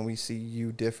your body and we see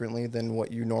you differently than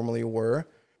what you normally were,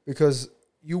 because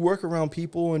you work around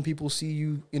people and people see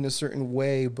you in a certain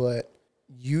way, but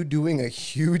you doing a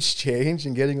huge change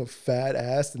and getting a fat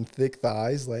ass and thick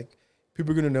thighs, like,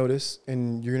 people are going to notice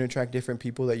and you're going to attract different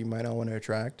people that you might not want to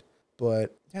attract.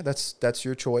 But yeah, that's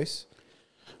your choice.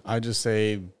 I just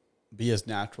say be as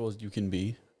natural as you can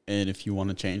be, and if you want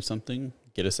to change something,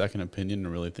 get a second opinion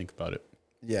and really think about it.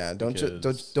 Yeah, don't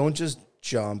just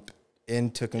jump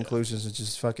into conclusions and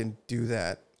just fucking do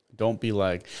that. Don't be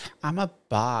like, I'm a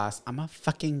boss, I'm a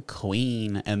fucking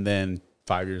queen, and then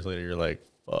 5 years later you're like,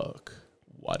 fuck,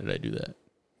 why did I do that?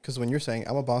 Because when you're saying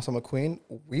I'm a boss, I'm a queen,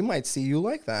 we might see you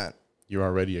like that. You're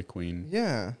already a queen.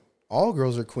 Yeah, all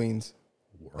girls are queens.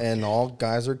 And all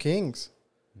guys are kings.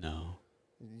 No.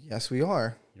 Yes, we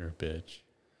are. You're a bitch.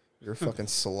 You're a fucking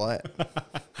slut.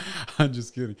 I'm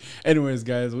just kidding. Anyways,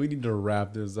 guys, we need to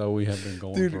wrap this up. We have been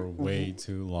going for way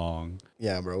too long.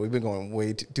 Yeah, bro. We've been going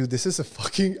way too... Dude, this is a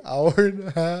fucking hour and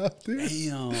a half, dude.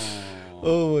 Damn.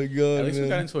 Oh, my God, At least we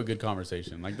got into a good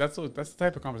conversation. Like, that's the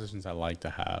type of conversations I like to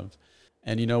have.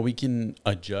 And, you know, we can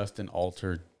adjust and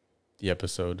alter the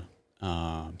episode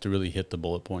to really hit the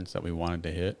bullet points that we wanted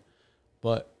to hit.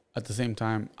 But at the same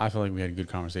time, I feel like we had good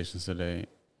conversations today.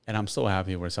 And I'm so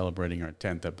happy we're celebrating our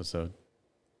 10th episode.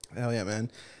 Hell yeah,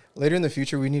 man. Later in the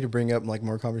future, we need to bring up like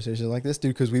more conversations like this,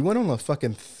 dude, because we went on a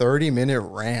fucking 30-minute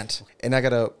rant. And I got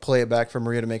to play it back for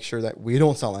Maria to make sure that we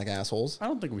don't sound like assholes. I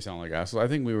don't think we sound like assholes. I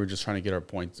think we were just trying to get our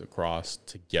points across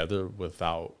together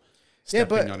without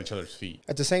stepping on each other's feet.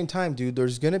 At the same time, dude,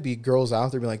 there's going to be girls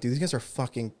out there being like, dude, these guys are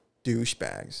fucking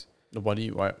douchebags.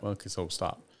 Okay, so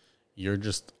stop. You're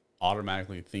just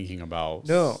automatically thinking about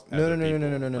no.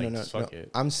 Fuck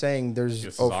it. I'm saying this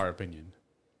is our opinion.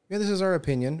 Yeah, this is our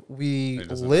opinion. We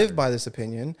live by this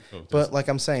opinion, but like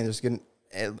I'm saying,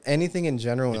 anything in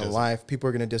general in life, people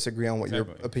are going to disagree on what your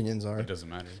opinions are. It doesn't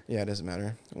matter. Yeah, it doesn't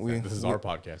matter. This is our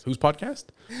podcast. Whose podcast?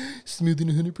 Smooth and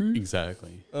 100 Proof.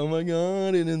 Exactly. Oh my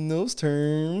God. And in those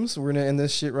terms, we're going to end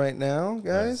this shit right now,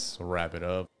 guys. Let's wrap it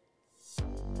up.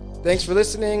 Thanks for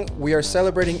listening. We are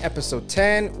celebrating episode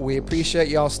 10. We appreciate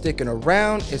y'all sticking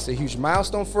around. It's a huge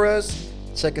milestone for us.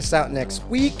 Check us out next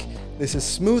week. This is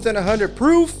Smooth and 100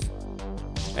 Proof.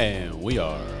 And we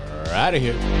are out of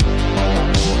here.